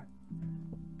walk there.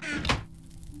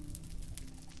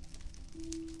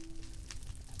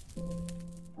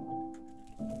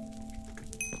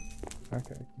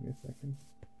 Okay, give me a second.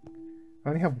 I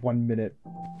only have 1 minute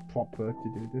proper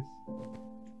to do this.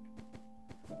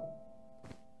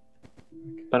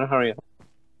 Better hurry up.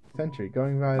 Sentry,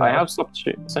 going right I out. have stopped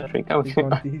shooting. Sentry, come He's here.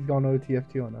 gone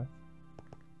OTFT on us.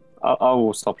 I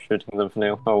will stop shooting them for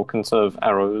now. I will conserve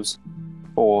arrows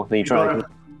for the dragon.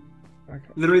 Okay.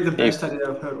 Literally the best idea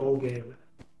I've heard all game.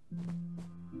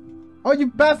 Oh, you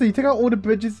bastard! You took out all the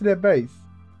bridges to their base.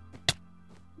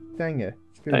 Dang it.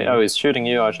 Screw Hey, you. oh, he's shooting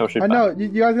you. I shall shoot I back. know, you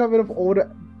guys got rid of all the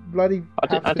bloody paths I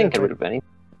to their didn't get rid base. of any.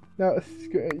 No,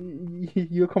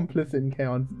 you're complicit in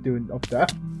Chaos doing of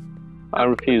that. I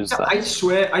refuse that. I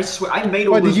swear, I made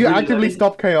all Wait, those did you bridges. actively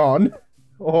stop Kaon?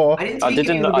 Or I didn't I take any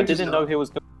didn't. of the I bridges didn't know down. he was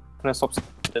going. When I stopped, I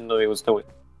didn't know he was doing.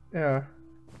 yeah,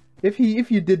 if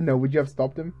you did know, would you have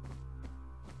stopped him?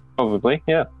 Probably,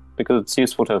 yeah, because it's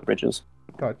useful to have bridges.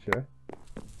 Gotcha.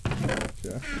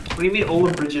 What do you mean all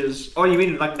the bridges? Oh, you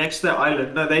mean like next to their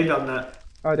island? No, they've done that.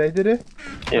 Oh, they did it.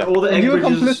 Yeah. All the And egg you were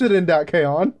bridges. complicit in that,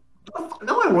 Kaon.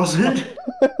 No, I wasn't.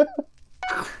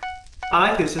 I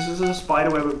like this. This is a spider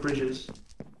web of bridges.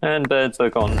 And birds are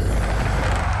gone.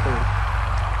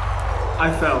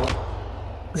 I fell.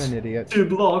 You're an idiot. 2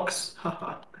 blocks.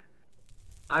 Haha.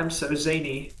 I'm so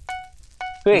zany.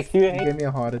 You gave me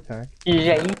a heart attack.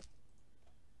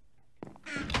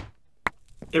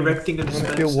 Erecting a I'm gonna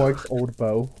dispenser. steal White's old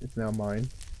bow. It's now mine.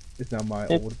 It's now my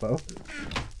old bow.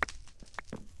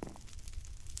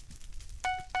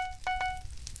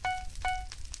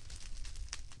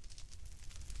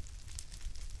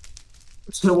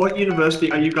 So what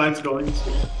university are you guys going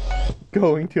to?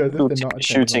 Going to as if they're not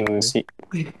Shooting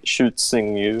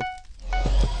you.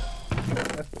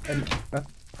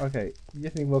 Okay, you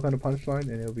just need to work on the punchline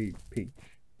and it'll be peach.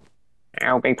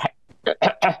 I'll be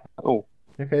Oh,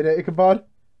 You okay there, Ichabod?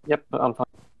 yep, I'm fine.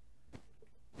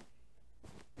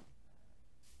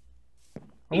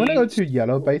 I'm gonna go to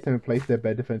yellow base and replace their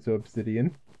bed defense with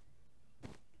obsidian.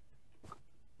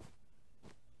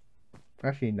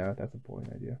 Actually, no, that's a boring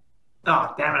idea.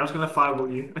 Oh, damn it, I was gonna fireball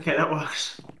you. Okay, that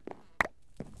works.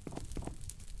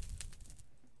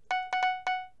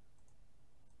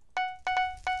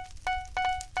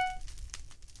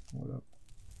 Hold up.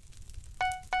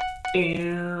 I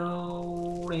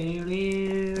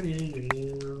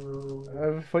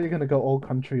thought you were gonna go old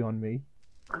country on me.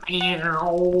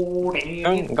 Go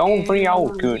for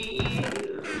your good.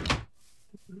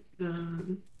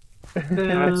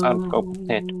 Let's go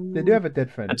potato. They do have a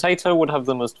dead friend. Potato would have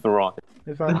the most variety.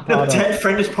 It's fine. The dead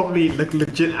friend is probably like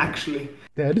legit, actually.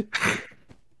 Dead?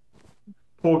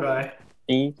 Poor guy.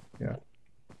 E. Yeah.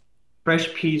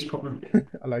 Fresh peas, probably.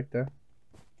 I like that.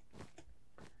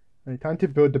 Right, time to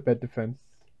build the bed defense.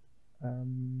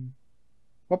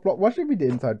 What block? What should be the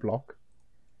inside block?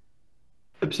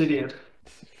 Obsidian.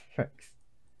 Thanks.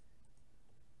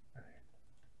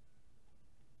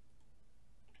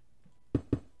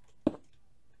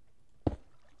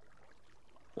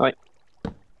 Right.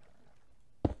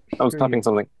 I was Screw typing you.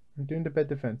 something. I'm doing the bed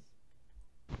defense.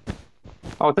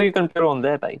 Oh, I thought you were going to put it on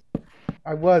their base.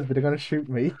 I was, but they're gonna shoot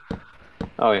me.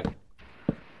 Oh, yeah.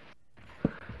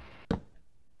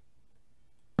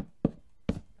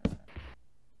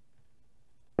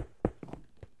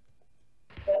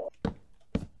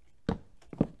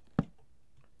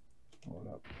 Hold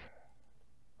up.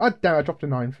 Oh damn! I dropped a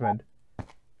 9 friend.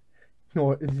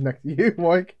 No, it's next to you,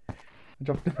 Mike. I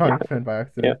dropped a 9 friend by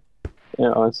accident.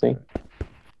 Yeah, I see.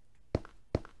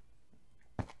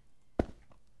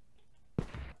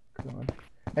 Come on.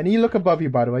 And you look above you,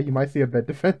 by the way. You might see a bed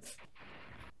defense.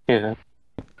 Yeah.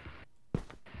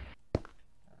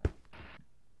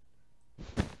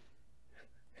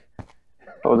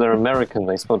 Oh, they're American.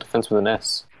 They spell defense with an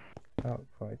S. Oh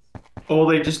Christ! Or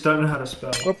they just don't know how to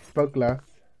spell. Whoop! Broke glass.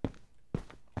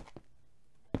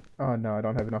 Oh no, I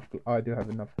don't have enough. Oh, I do have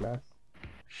enough glass.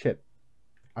 Shit.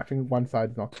 I think one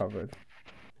side's not covered.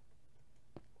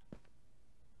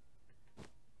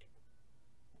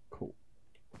 Cool.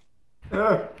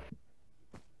 I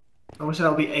wish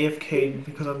I'll be AFK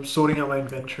because I'm sorting out my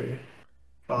inventory.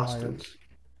 Bastards.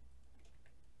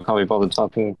 Can't be bothered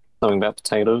typing something about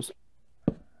potatoes.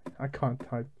 I can't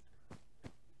type.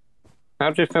 How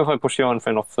do you feel if I push your iron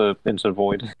friend off into the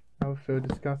void? I would feel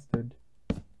disgusted.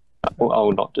 I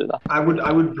will not do that. I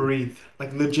would breathe.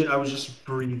 Like legit, I would just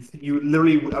breathe. You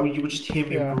literally, you would just hear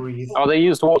me Yeah. breathe. Oh, they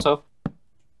used water.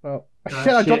 Well, Ah,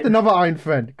 shit! I dropped shit. another iron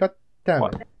friend. God damn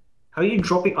What? it! How are you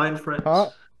dropping iron friends? Huh?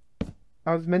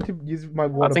 I was meant to use my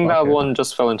water I think that bucket. one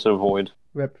just fell into the void.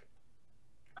 Rip.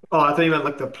 Oh, I thought you meant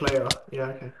like the player. Yeah,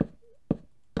 okay.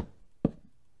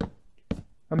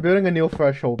 I'm building a new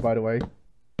threshold, by the way.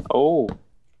 Oh,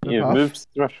 you Look off. moved the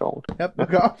threshold. Yep,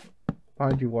 look off.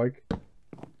 Behind you, Wike.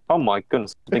 Oh my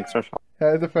goodness, big threshold.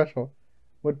 There's a threshold.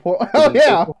 Would pour. Oh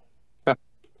yeah. Yeah.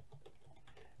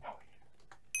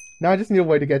 Now I just need a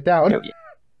way to get down. Oh, yeah.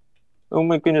 Oh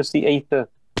my goodness, the aether.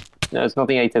 No, it's not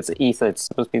the aether, it's the ether. It's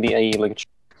supposed to be the A, like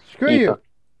Screw ether.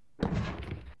 you.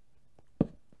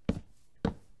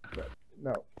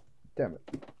 No. Damn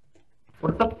it.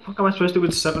 What the fuck am I supposed to do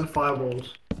with 7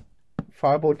 fireballs?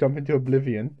 fireball jump into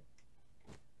oblivion.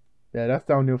 Yeah, that's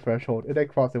down your threshold. It ain't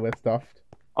cross it, we're stuffed.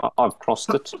 I've crossed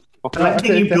it. I like to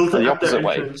think you built it The at the opposite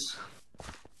way. entrance.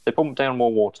 They pump down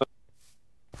more water.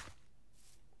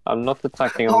 I'm not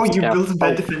attacking on Oh, the you scaffold. built a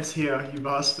bed defense here, you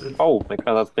bastard. Oh my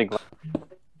god, that's big.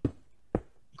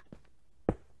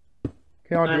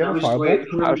 Keon, do you have a just fireball?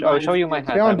 wait, I'll show you my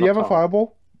hand. Keon, do you have a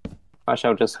fireball? I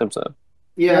shall just observe.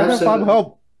 Yeah, I I've have said fireball. it.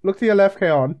 Help! Look to your left,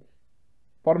 Keon.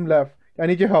 Bottom left. I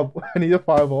need your help. I need a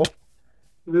fireball.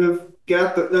 Move. Get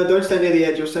out the. No, don't stand near the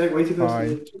edge. You're standing way too close to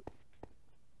the Fine. edge.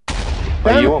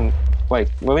 Are Damn you it. on? Wait,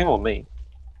 were you on me?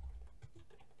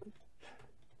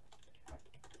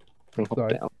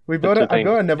 Sorry. Down. We built It's a, I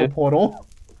built a dangerous, nether yeah. portal.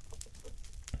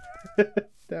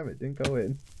 Damn it, didn't go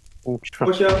in. Oh,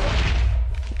 Watch out.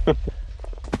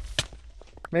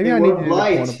 Maybe Hey, I need what to do the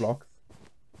light? corner blocks.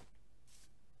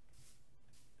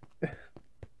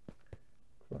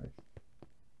 Christ.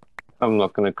 I'm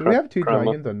not gonna Do we have two cram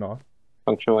dragons or not?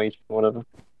 punctuation, whatever.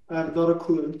 I have not a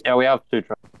clue. Yeah, we have 2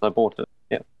 dragons. I bought it.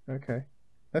 Yeah. Okay.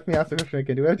 Let me ask the question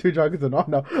again. Do we have two dragons or not?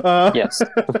 No. Yes.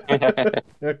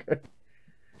 Okay.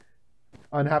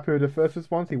 Unhappy with the first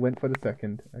response, he went for the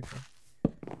second. Okay.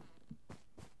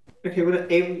 Okay, we're gonna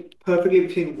aim perfectly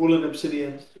between wool and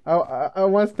obsidian. I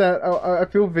once that I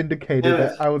feel vindicated Damn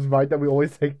that it. I was right that we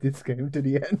always take this game to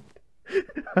the end.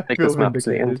 I Take feel this map to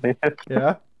the end. vindicated.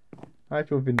 Yeah. I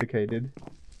feel vindicated.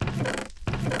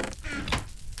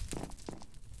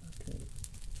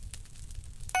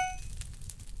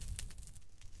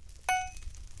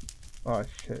 Oh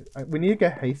shit. We need to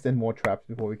get haste and more traps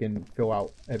before we can fill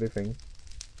out everything.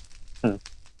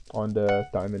 On the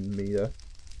diamond meter.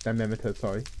 Diameter,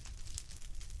 sorry.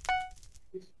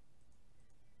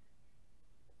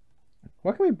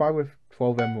 What can we buy with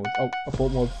 12 emeralds? Oh, I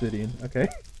bought more obsidian. Okay.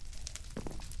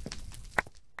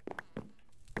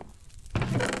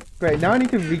 Great, now I need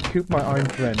to recoup my iron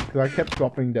friend, because I kept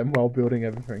dropping them while building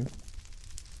everything.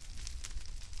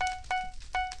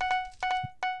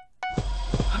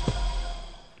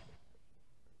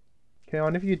 Okay,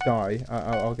 on if you die,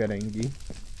 I'll get angry.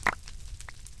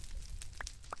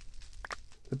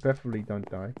 So preferably don't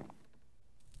die.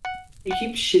 You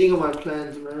keep shitting on my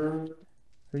plans, man.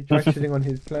 Have you tried shitting on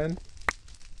his plan?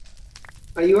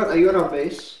 Are you at our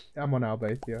base? I'm on our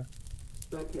base, yeah.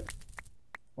 Okay.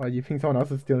 Why, you think someone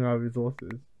else is stealing our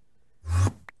resources?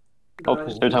 Oh, No, I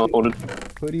just they're think-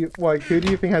 teleported. Who do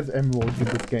you think has emeralds in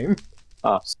this game?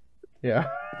 Us. Yeah.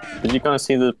 Did you guys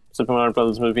see the Super Mario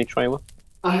Brothers movie trailer?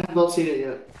 I have not seen it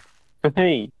yet.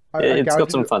 Hey, I it's got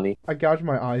gouged some it- funny. I gouged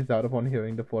my eyes out upon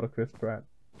hearing the thought of Chris Pratt.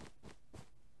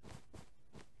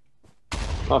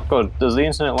 Oh god, does the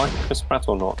internet like Chris Pratt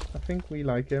or not? I think we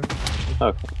like him.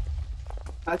 Okay.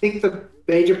 I think the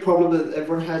major problem that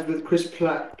everyone has with Chris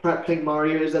Pratt playing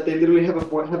Mario is that they literally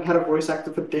have had a voice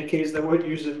actor for decades. They won't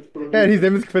use him. Yeah, his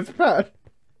name is Chris Pratt.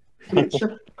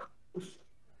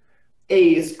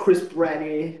 A is Chris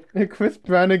Branny. Chris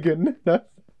Brannigan.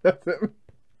 That's him.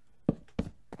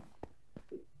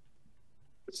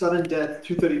 Sudden death,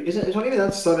 230. It's not even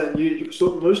that sudden. You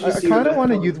sort of mostly I see. kind the of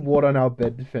want to death use water on our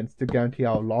bed defense to guarantee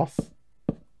our loss.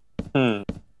 Hmm.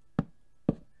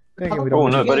 Dang it, we Oh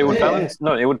don't no, you but get it would there? balance.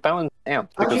 No, it would balance out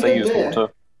How'd because you they get use there?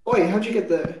 water. Wait, how'd you get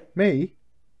there? Me?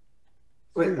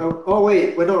 Wait, oh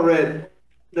wait, we're not red.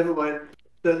 Never mind.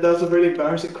 That was a really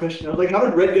embarrassing question. I was like, how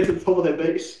did red get to the top of their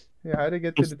base? Yeah, how to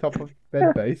get to the top of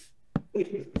bed base?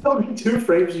 That would be 2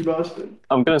 frames, you bastard.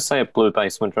 I'm gonna say a blue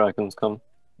base when dragons come.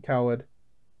 Coward.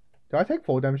 Do I take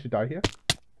 4 damage to die here?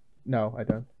 No, I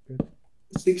don't. Good.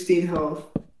 16 health.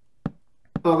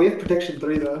 Oh, we have protection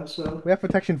 3 though, so. We have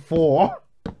protection 4.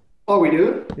 Oh, we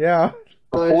do? Yeah.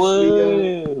 Nice, we go.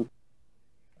 Whoa!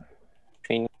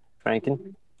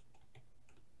 Training?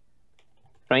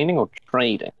 Training or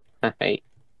trading? Hey.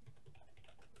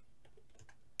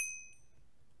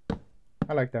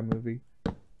 I like that movie.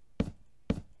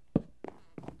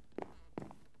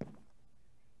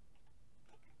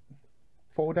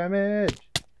 Full damage.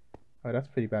 Oh, that's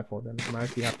pretty bad fall damage. I might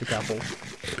actually have to grapple.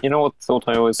 You know what thought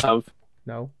I always have?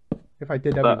 No. If I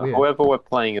did, that'd That be weird. whoever we're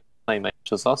playing is the same age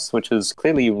as us, which is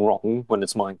clearly wrong when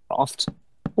it's Minecraft.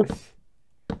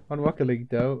 On Rocket League,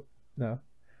 though, no.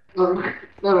 No,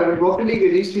 in Rocket League,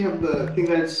 at least we have the thing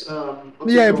that's,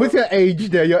 what's Yeah, it it puts called? your age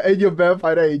there. Your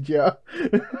verified age, yeah.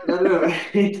 No,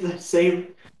 it's the same,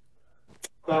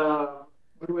 what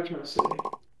am I trying to say?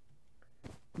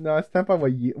 No, I stand by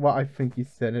what I think you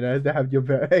said. It has to have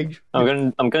your age.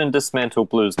 I'm gonna dismantle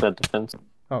Blue's bed defense.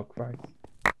 Oh Christ!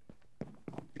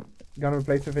 Gonna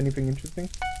replace with anything interesting?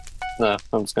 No,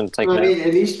 I'm just gonna take I it mean,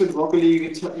 at least with Rocket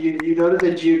League, you know that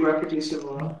they're geographically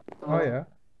similar. Oh yeah.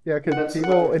 Yeah, because That's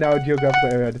people in our geographical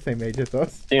area are the same age as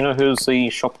us. Do you know who's the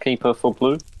shopkeeper for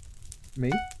blue?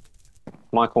 Me?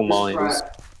 Michael Just Myers.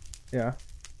 right. Yeah.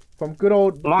 From good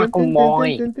old... Michael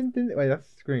Myers. Wait, that's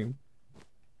Scream.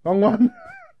 Wrong one.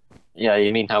 Yeah,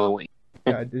 you mean Halloween.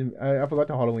 Yeah, I forgot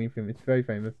the Halloween film. It's very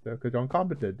famous though, because John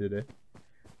Carpenter did it.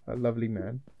 A lovely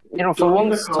man. You know, for Don't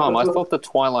once even time, I know. thought the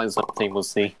Twilight Zone theme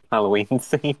was the Halloween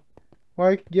theme.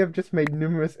 Well, you have just made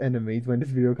numerous enemies when this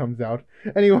video comes out.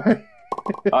 Anyway.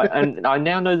 And I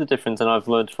now know the difference, and I've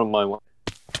learned from my wife.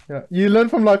 Yeah, you learn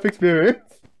from life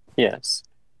experience. Yes.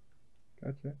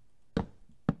 Gotcha.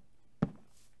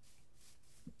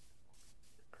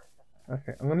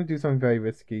 Okay, I'm gonna do something very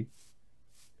risky.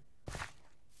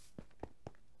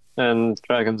 And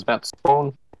dragon's about to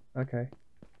spawn. Okay.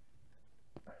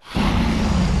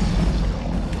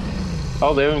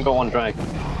 Oh, they only got one dragon.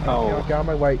 Oh. Get out of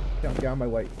my way. Get out of my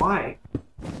way. Why?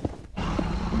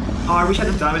 Oh, I wish I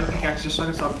had a diamond pickaxe just so I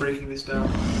can start breaking this down.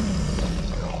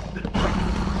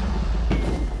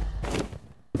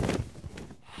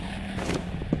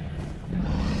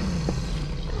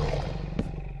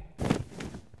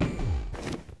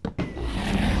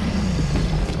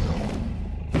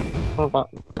 What about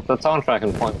the town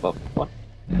dragon point above? What?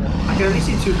 I can only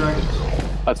see 2 dragons.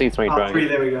 I see 3 Oh, dragons. 3,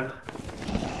 there we go.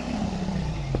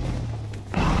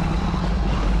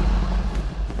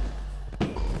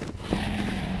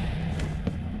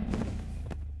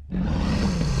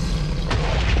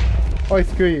 Oh,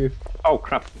 screw you. Oh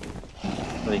crap.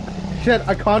 Shit,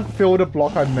 I can't fill the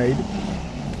block I've made.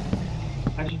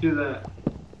 How'd you do that?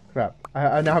 Crap.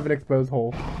 I now have an exposed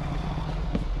hole.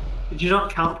 Did you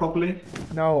not count properly?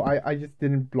 No, I just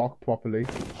didn't block properly.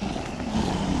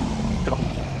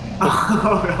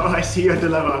 Oh, I see your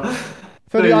dilemma.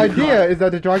 So No, the you idea can't. is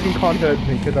that the dragon can't hurt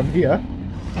me because I'm here.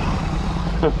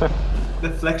 The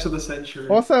flex of the century.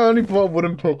 Also, I only brought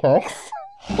wooden pickaxe.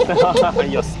 You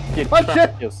Oh, trapped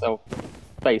shit. yourself.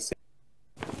 Basically.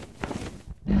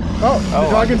 Oh, the Oh,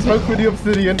 dragon spoke with the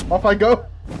obsidian. Off I go.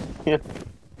 Yeah.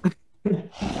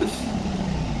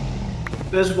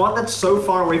 There's one that's so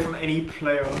far away from any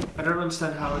player. I don't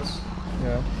understand how it's...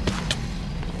 Yeah.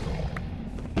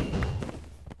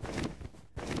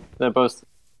 They're both.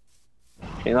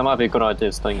 Okay, that might be a good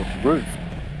idea, staying on the roof.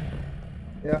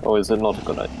 Yeah. Or is it not a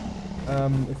good idea?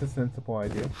 It's a sensible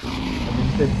idea. I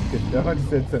mean, it's good though. I just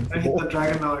said Can I hit sensible. the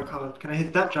dragon? No, I can't. Can I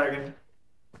hit that dragon?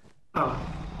 Oh.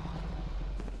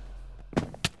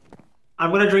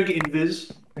 I'm gonna drink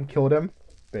Invis. And kill them.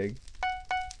 Big.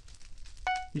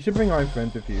 You should bring Iron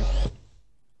Friends with you.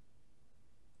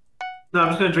 No, I'm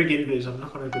just gonna drink Invis. I'm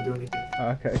not gonna go do anything.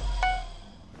 Okay.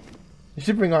 You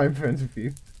should bring Iron Friends with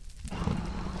you.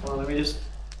 Well, let me just...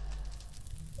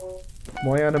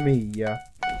 Mon ami, yeah.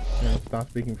 Yeah, start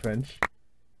speaking French.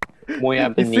 We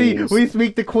have the You see, news. we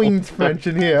speak the Queen's French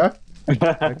in here.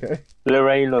 Okay. Le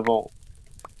Ray Levant.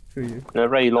 Screw you. Le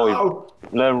Ray Lloyd. Oh!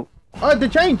 Le Oh, the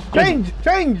change!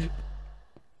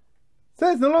 So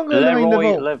it's no longer the main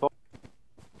Leroy level.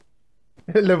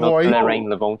 Levant. Not Leroy. Lorraine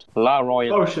Levant. Leroy.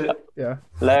 Oh shit. Yeah.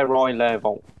 Leroy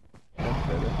Levant.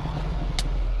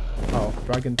 Oh,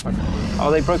 dragon punch. Oh,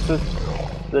 they broke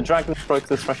the dragons broke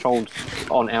the threshold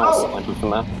on our side of the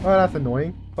map. Oh, that's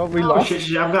annoying. But we Oh lost.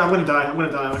 shit, I'm gonna die. I'm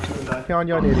actually gonna die. Keon,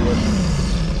 you're an idiot.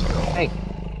 Hey,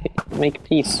 make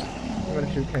peace. I'm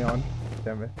gonna shoot Keon.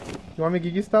 Damn it. You want me to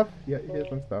give you stuff? Yeah, here's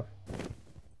some stuff.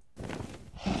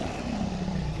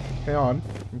 Keon,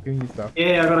 I'm giving you stuff.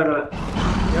 Yeah, I got it.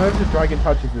 You know, if the dragon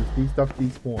touches us, these stuff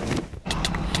despawn.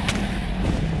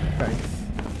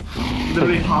 Thanks.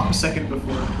 Literally half a second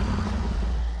before.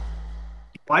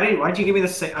 Why'd you give me the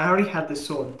same? I already had this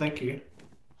sword. Thank you.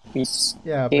 Peace.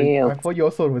 Yeah, but I thought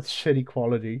your sword was shitty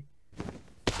quality.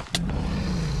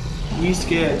 We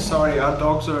scared. Sorry, our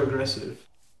dogs are aggressive.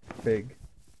 Big.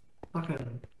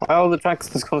 Fucking. Oh, the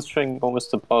dragon's concentrating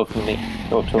almost above me.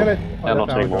 Or Kill it! yeah, Oh, not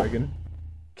that's our anymore. dragon.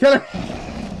 Kill it!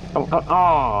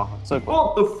 Ah, so good.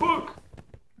 What the fuck?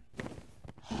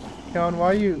 Keon,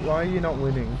 why are you not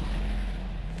winning?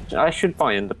 I should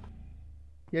buy in the.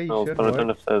 Yeah, you Oh, should. but I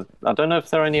don't know if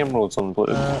there are any emeralds on blue.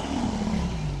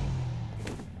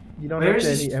 You don't Where have is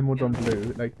any this- emerald on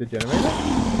blue, like the generator?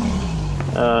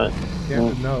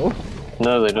 Yeah, no.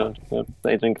 No, they don't.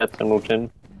 They didn't get the emerald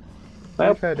in.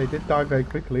 To be fair, they did die very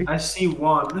quickly. I see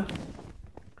one.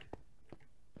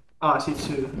 Ah, I see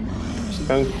two.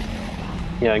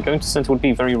 Going to center would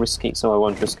be very risky, so I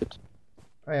won't risk it.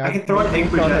 Hey, I can throw an egg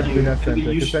bridge can't at have you. been at It'd be center,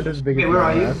 'cause useful. center's bigger Okay, than where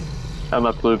are you? us. I'm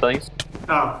at blue base.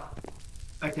 Oh.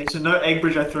 Okay, so no egg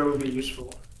bridge I throw would be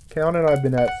useful. Keon and I have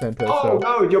been at center, Oh so...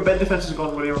 no, your bed defense is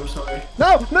gone, William. I'm sorry.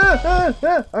 No!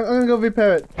 No! I'm gonna go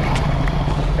repair it.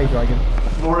 Hey, dragon.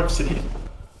 More obsidian.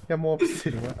 Yeah, more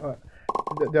obsidian.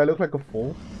 Do I look like a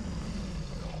fool?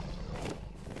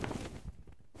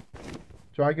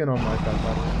 Dragon on my side,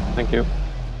 by the way. Thank you.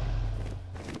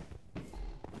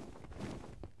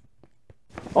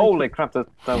 Holy crap, that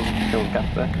was a kill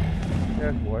gap there.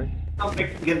 Yeah, boy. I'll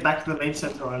get back to the main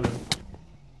center island.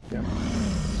 Yeah.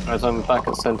 Alright, I'm back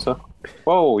at center.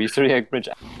 Whoa, you 3-egg bridge.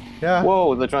 Yeah.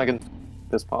 Whoa, the dragon.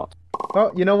 This part.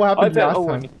 Well, you know what happened last oh,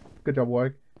 time? Good job,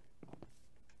 Warwick.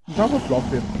 Double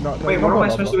blocked him. No, Wait, no, what am I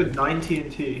double supposed to do blocked with 9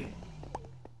 TNT?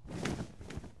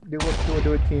 Do what do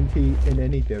with TNT in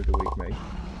any day of the week, mate.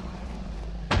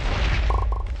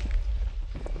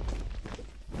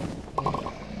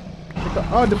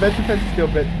 Oh, the bed defense is still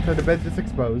bit, so the bed's just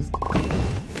exposed.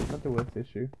 Not the worst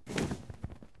issue.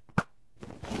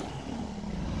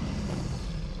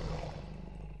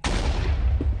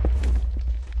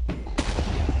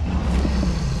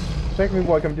 Take me,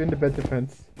 Warwick, I'm doing the bed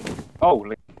defense. Oh,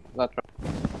 that's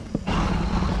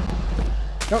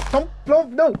No, don't blow,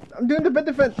 no, I'm doing the bed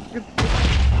defense.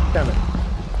 Damn it.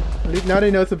 At least now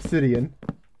they know it's obsidian.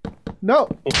 No!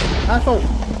 Asshole!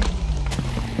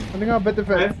 I think I'll bed I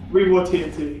defense. have 3 more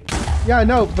TNT. Yeah, I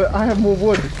know, but I have more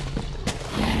wood.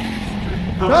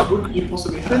 How much wood could you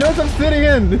possibly They have? know it's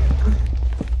obsidian!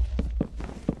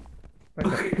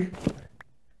 Okay.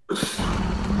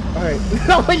 Alright.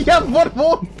 No, you have one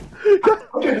more!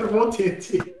 I have more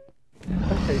TNT.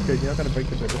 Okay, good, you're not gonna break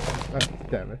the bed defense. Oh,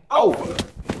 damn it. Oh!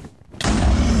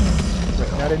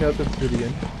 Right, now they know it's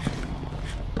obsidian.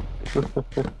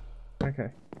 Okay.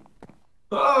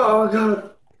 Oh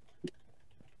god.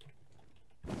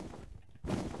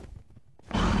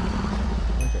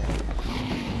 Okay.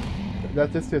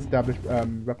 That's just to establish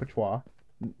repertoire.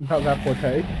 Not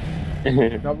rapporte.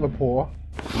 Not rapport.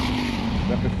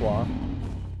 Repertoire.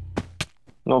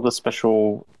 not the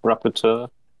special rapporteur.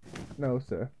 No,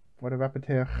 sir. What a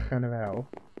rapporteur general.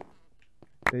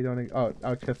 They don't. Oh,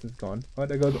 our chest is gone. Oh,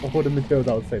 there goes all the materials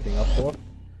I was saving up for.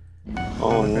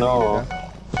 Oh no.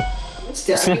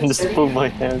 Just pulled my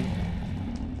hand.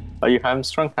 Are you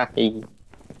hamstrung? Happy.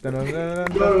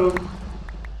 No.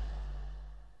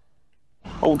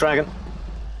 Oh, dragon.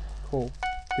 Cool.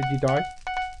 Did you die?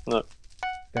 No.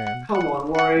 Damn. Come on,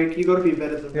 Warwick, you gotta be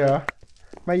better than that. Yeah.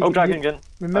 Mate, Oh, dragon again.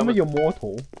 Remember, you're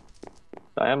mortal.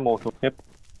 I am mortal. Yep.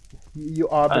 You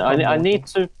are. I mortal. need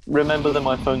to remember that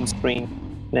my phone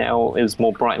screen now is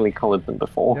more brightly coloured than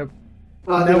before. Yep.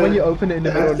 Oh, Now, dude, when you open it in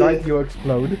the middle of the that's night, you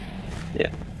explode,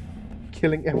 Yeah.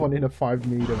 killing everyone in a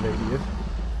 5-meter radius.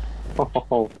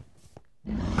 Oh,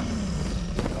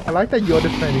 I like that you're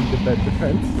defending the bed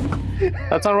defense.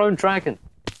 that's our own dragon.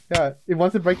 Yeah, it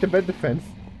wants to break the bed defense.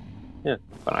 Yeah.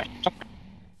 Alright.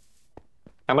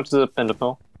 How much is a ender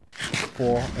pearl? 4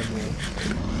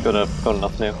 emeralds. Got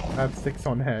enough now. I have 6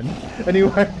 on hand.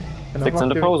 Anyway. And 6 I'm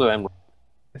ender not pearls or emerald?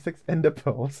 6 ender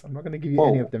pearls. I'm not gonna give you Whoa.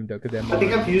 any of them though, because they're I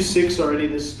think mine. I've used 6 already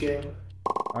this game.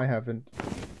 I haven't.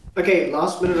 Okay,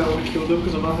 last minute I want to kill them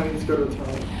because I'm not having to go to a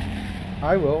town.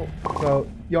 I will. So,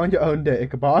 you're on your own there,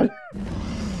 Ichabod.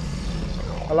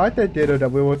 I like that ditto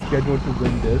that we were scheduled to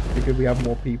win this because we have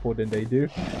more people than they do.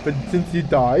 But since you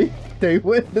die, they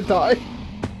win the die.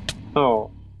 Oh.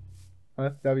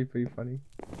 That'd be pretty funny.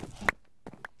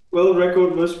 Well,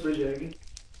 record most bridge egg.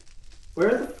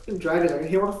 Where are the fucking dragons? I can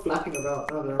hear one flapping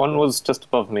about. Oh, there. One was just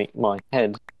above me, my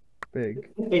head.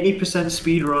 Big. 80%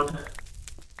 speed run.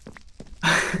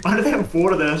 Why do they have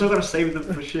water there? I'm still gonna save them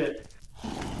for shit.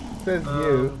 Says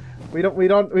you. We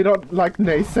don't like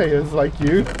naysayers like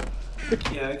you.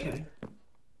 Yeah, okay.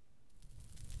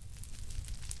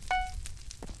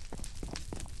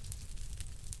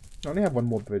 I only have one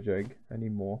more bridge egg. I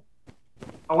need more.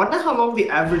 I wonder how long the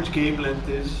average game length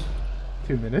is.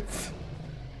 2 minutes.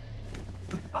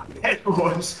 It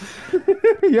was.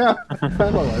 Yeah,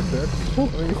 that's what I said. I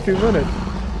mean, it's 2 minutes.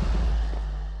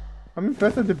 I'm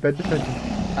impressed that the bed defense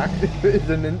is active.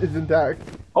 is intact.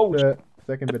 Oh, The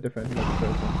second bed defense, not the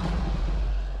first one.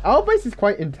 Our base is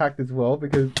quite intact as well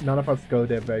because none of us go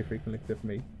there very frequently except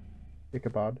me.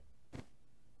 Ichabod.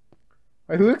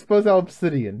 Wait, who exposed our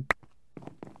obsidian?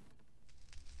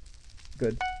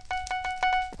 Good.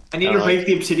 I need to break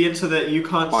the obsidian so that you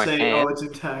can't My say, hand. oh, it's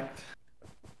intact.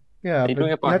 Yeah, you but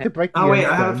doing it you by have to hand? break the Oh wait,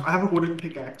 endstone. I have a wooden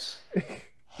pickaxe.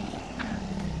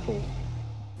 Cool.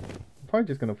 I'm probably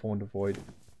just gonna fall in the void.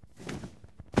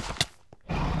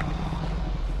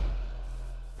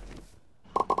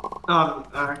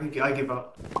 I give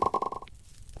up.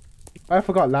 I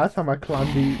forgot last time I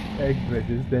climbed the egg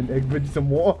bridges, then egg bridges some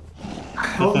more.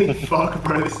 Holy fuck,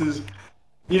 bro, this is...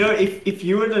 You know, if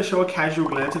you were to show a casual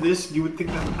glance at this, you would think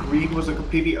that green was a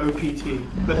completely OPT.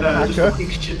 But no, it's just Okay. fucking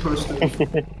shit posted.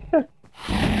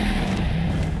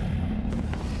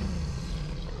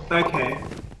 Okay.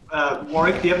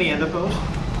 Warwick, do you have any ender pearls?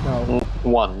 No,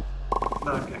 One,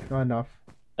 No, okay. not enough.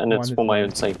 and One it's is for my none.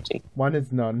 own safety. One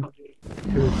is none.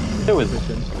 Two is Two is-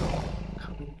 insufficient.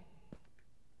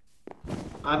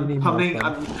 You need more, son.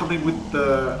 I'm coming with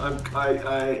the.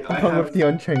 I Come with have the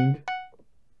Unchained.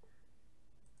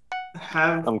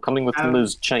 I'm coming with have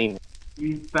Liz chain.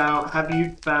 have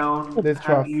you found Liz have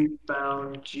Truss. you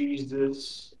found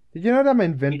Jesus? Did you know that my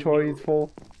inventory is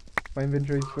full? My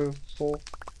inventory is full.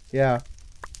 Yeah.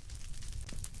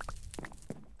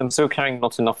 I'm still carrying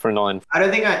not enough for an iron. I don't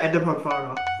think I ended up far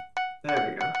enough.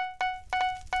 There we go.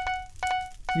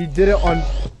 You did it on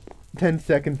 10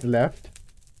 seconds left.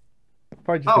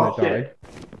 Probably just Oh, gonna die.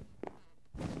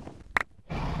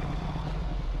 shit.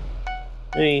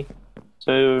 3,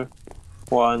 2,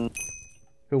 1.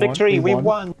 Who won? Victory! We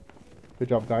won! Good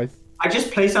job, guys. I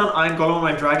just placed down Iron Golem and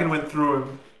my dragon went through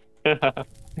him. I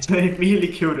immediately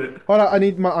killed it. Hold on, I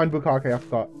need my Iron Bukake, I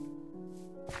forgot.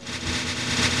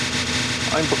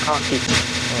 I'm Bukaki.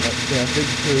 Alright, yeah, big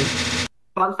 2.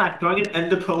 Fun fact, throwing an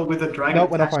ender pearl with a dragon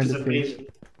Nope, we're not attached is finding this amazing.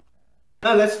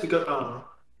 No, let's go. Oh.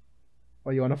 Oh,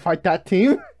 you wanna fight that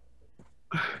team?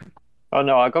 Oh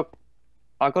no, I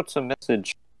got some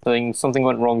message saying something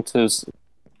went wrong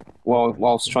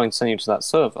whilst trying to send you to that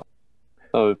server.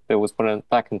 So it was put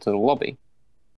back into the lobby.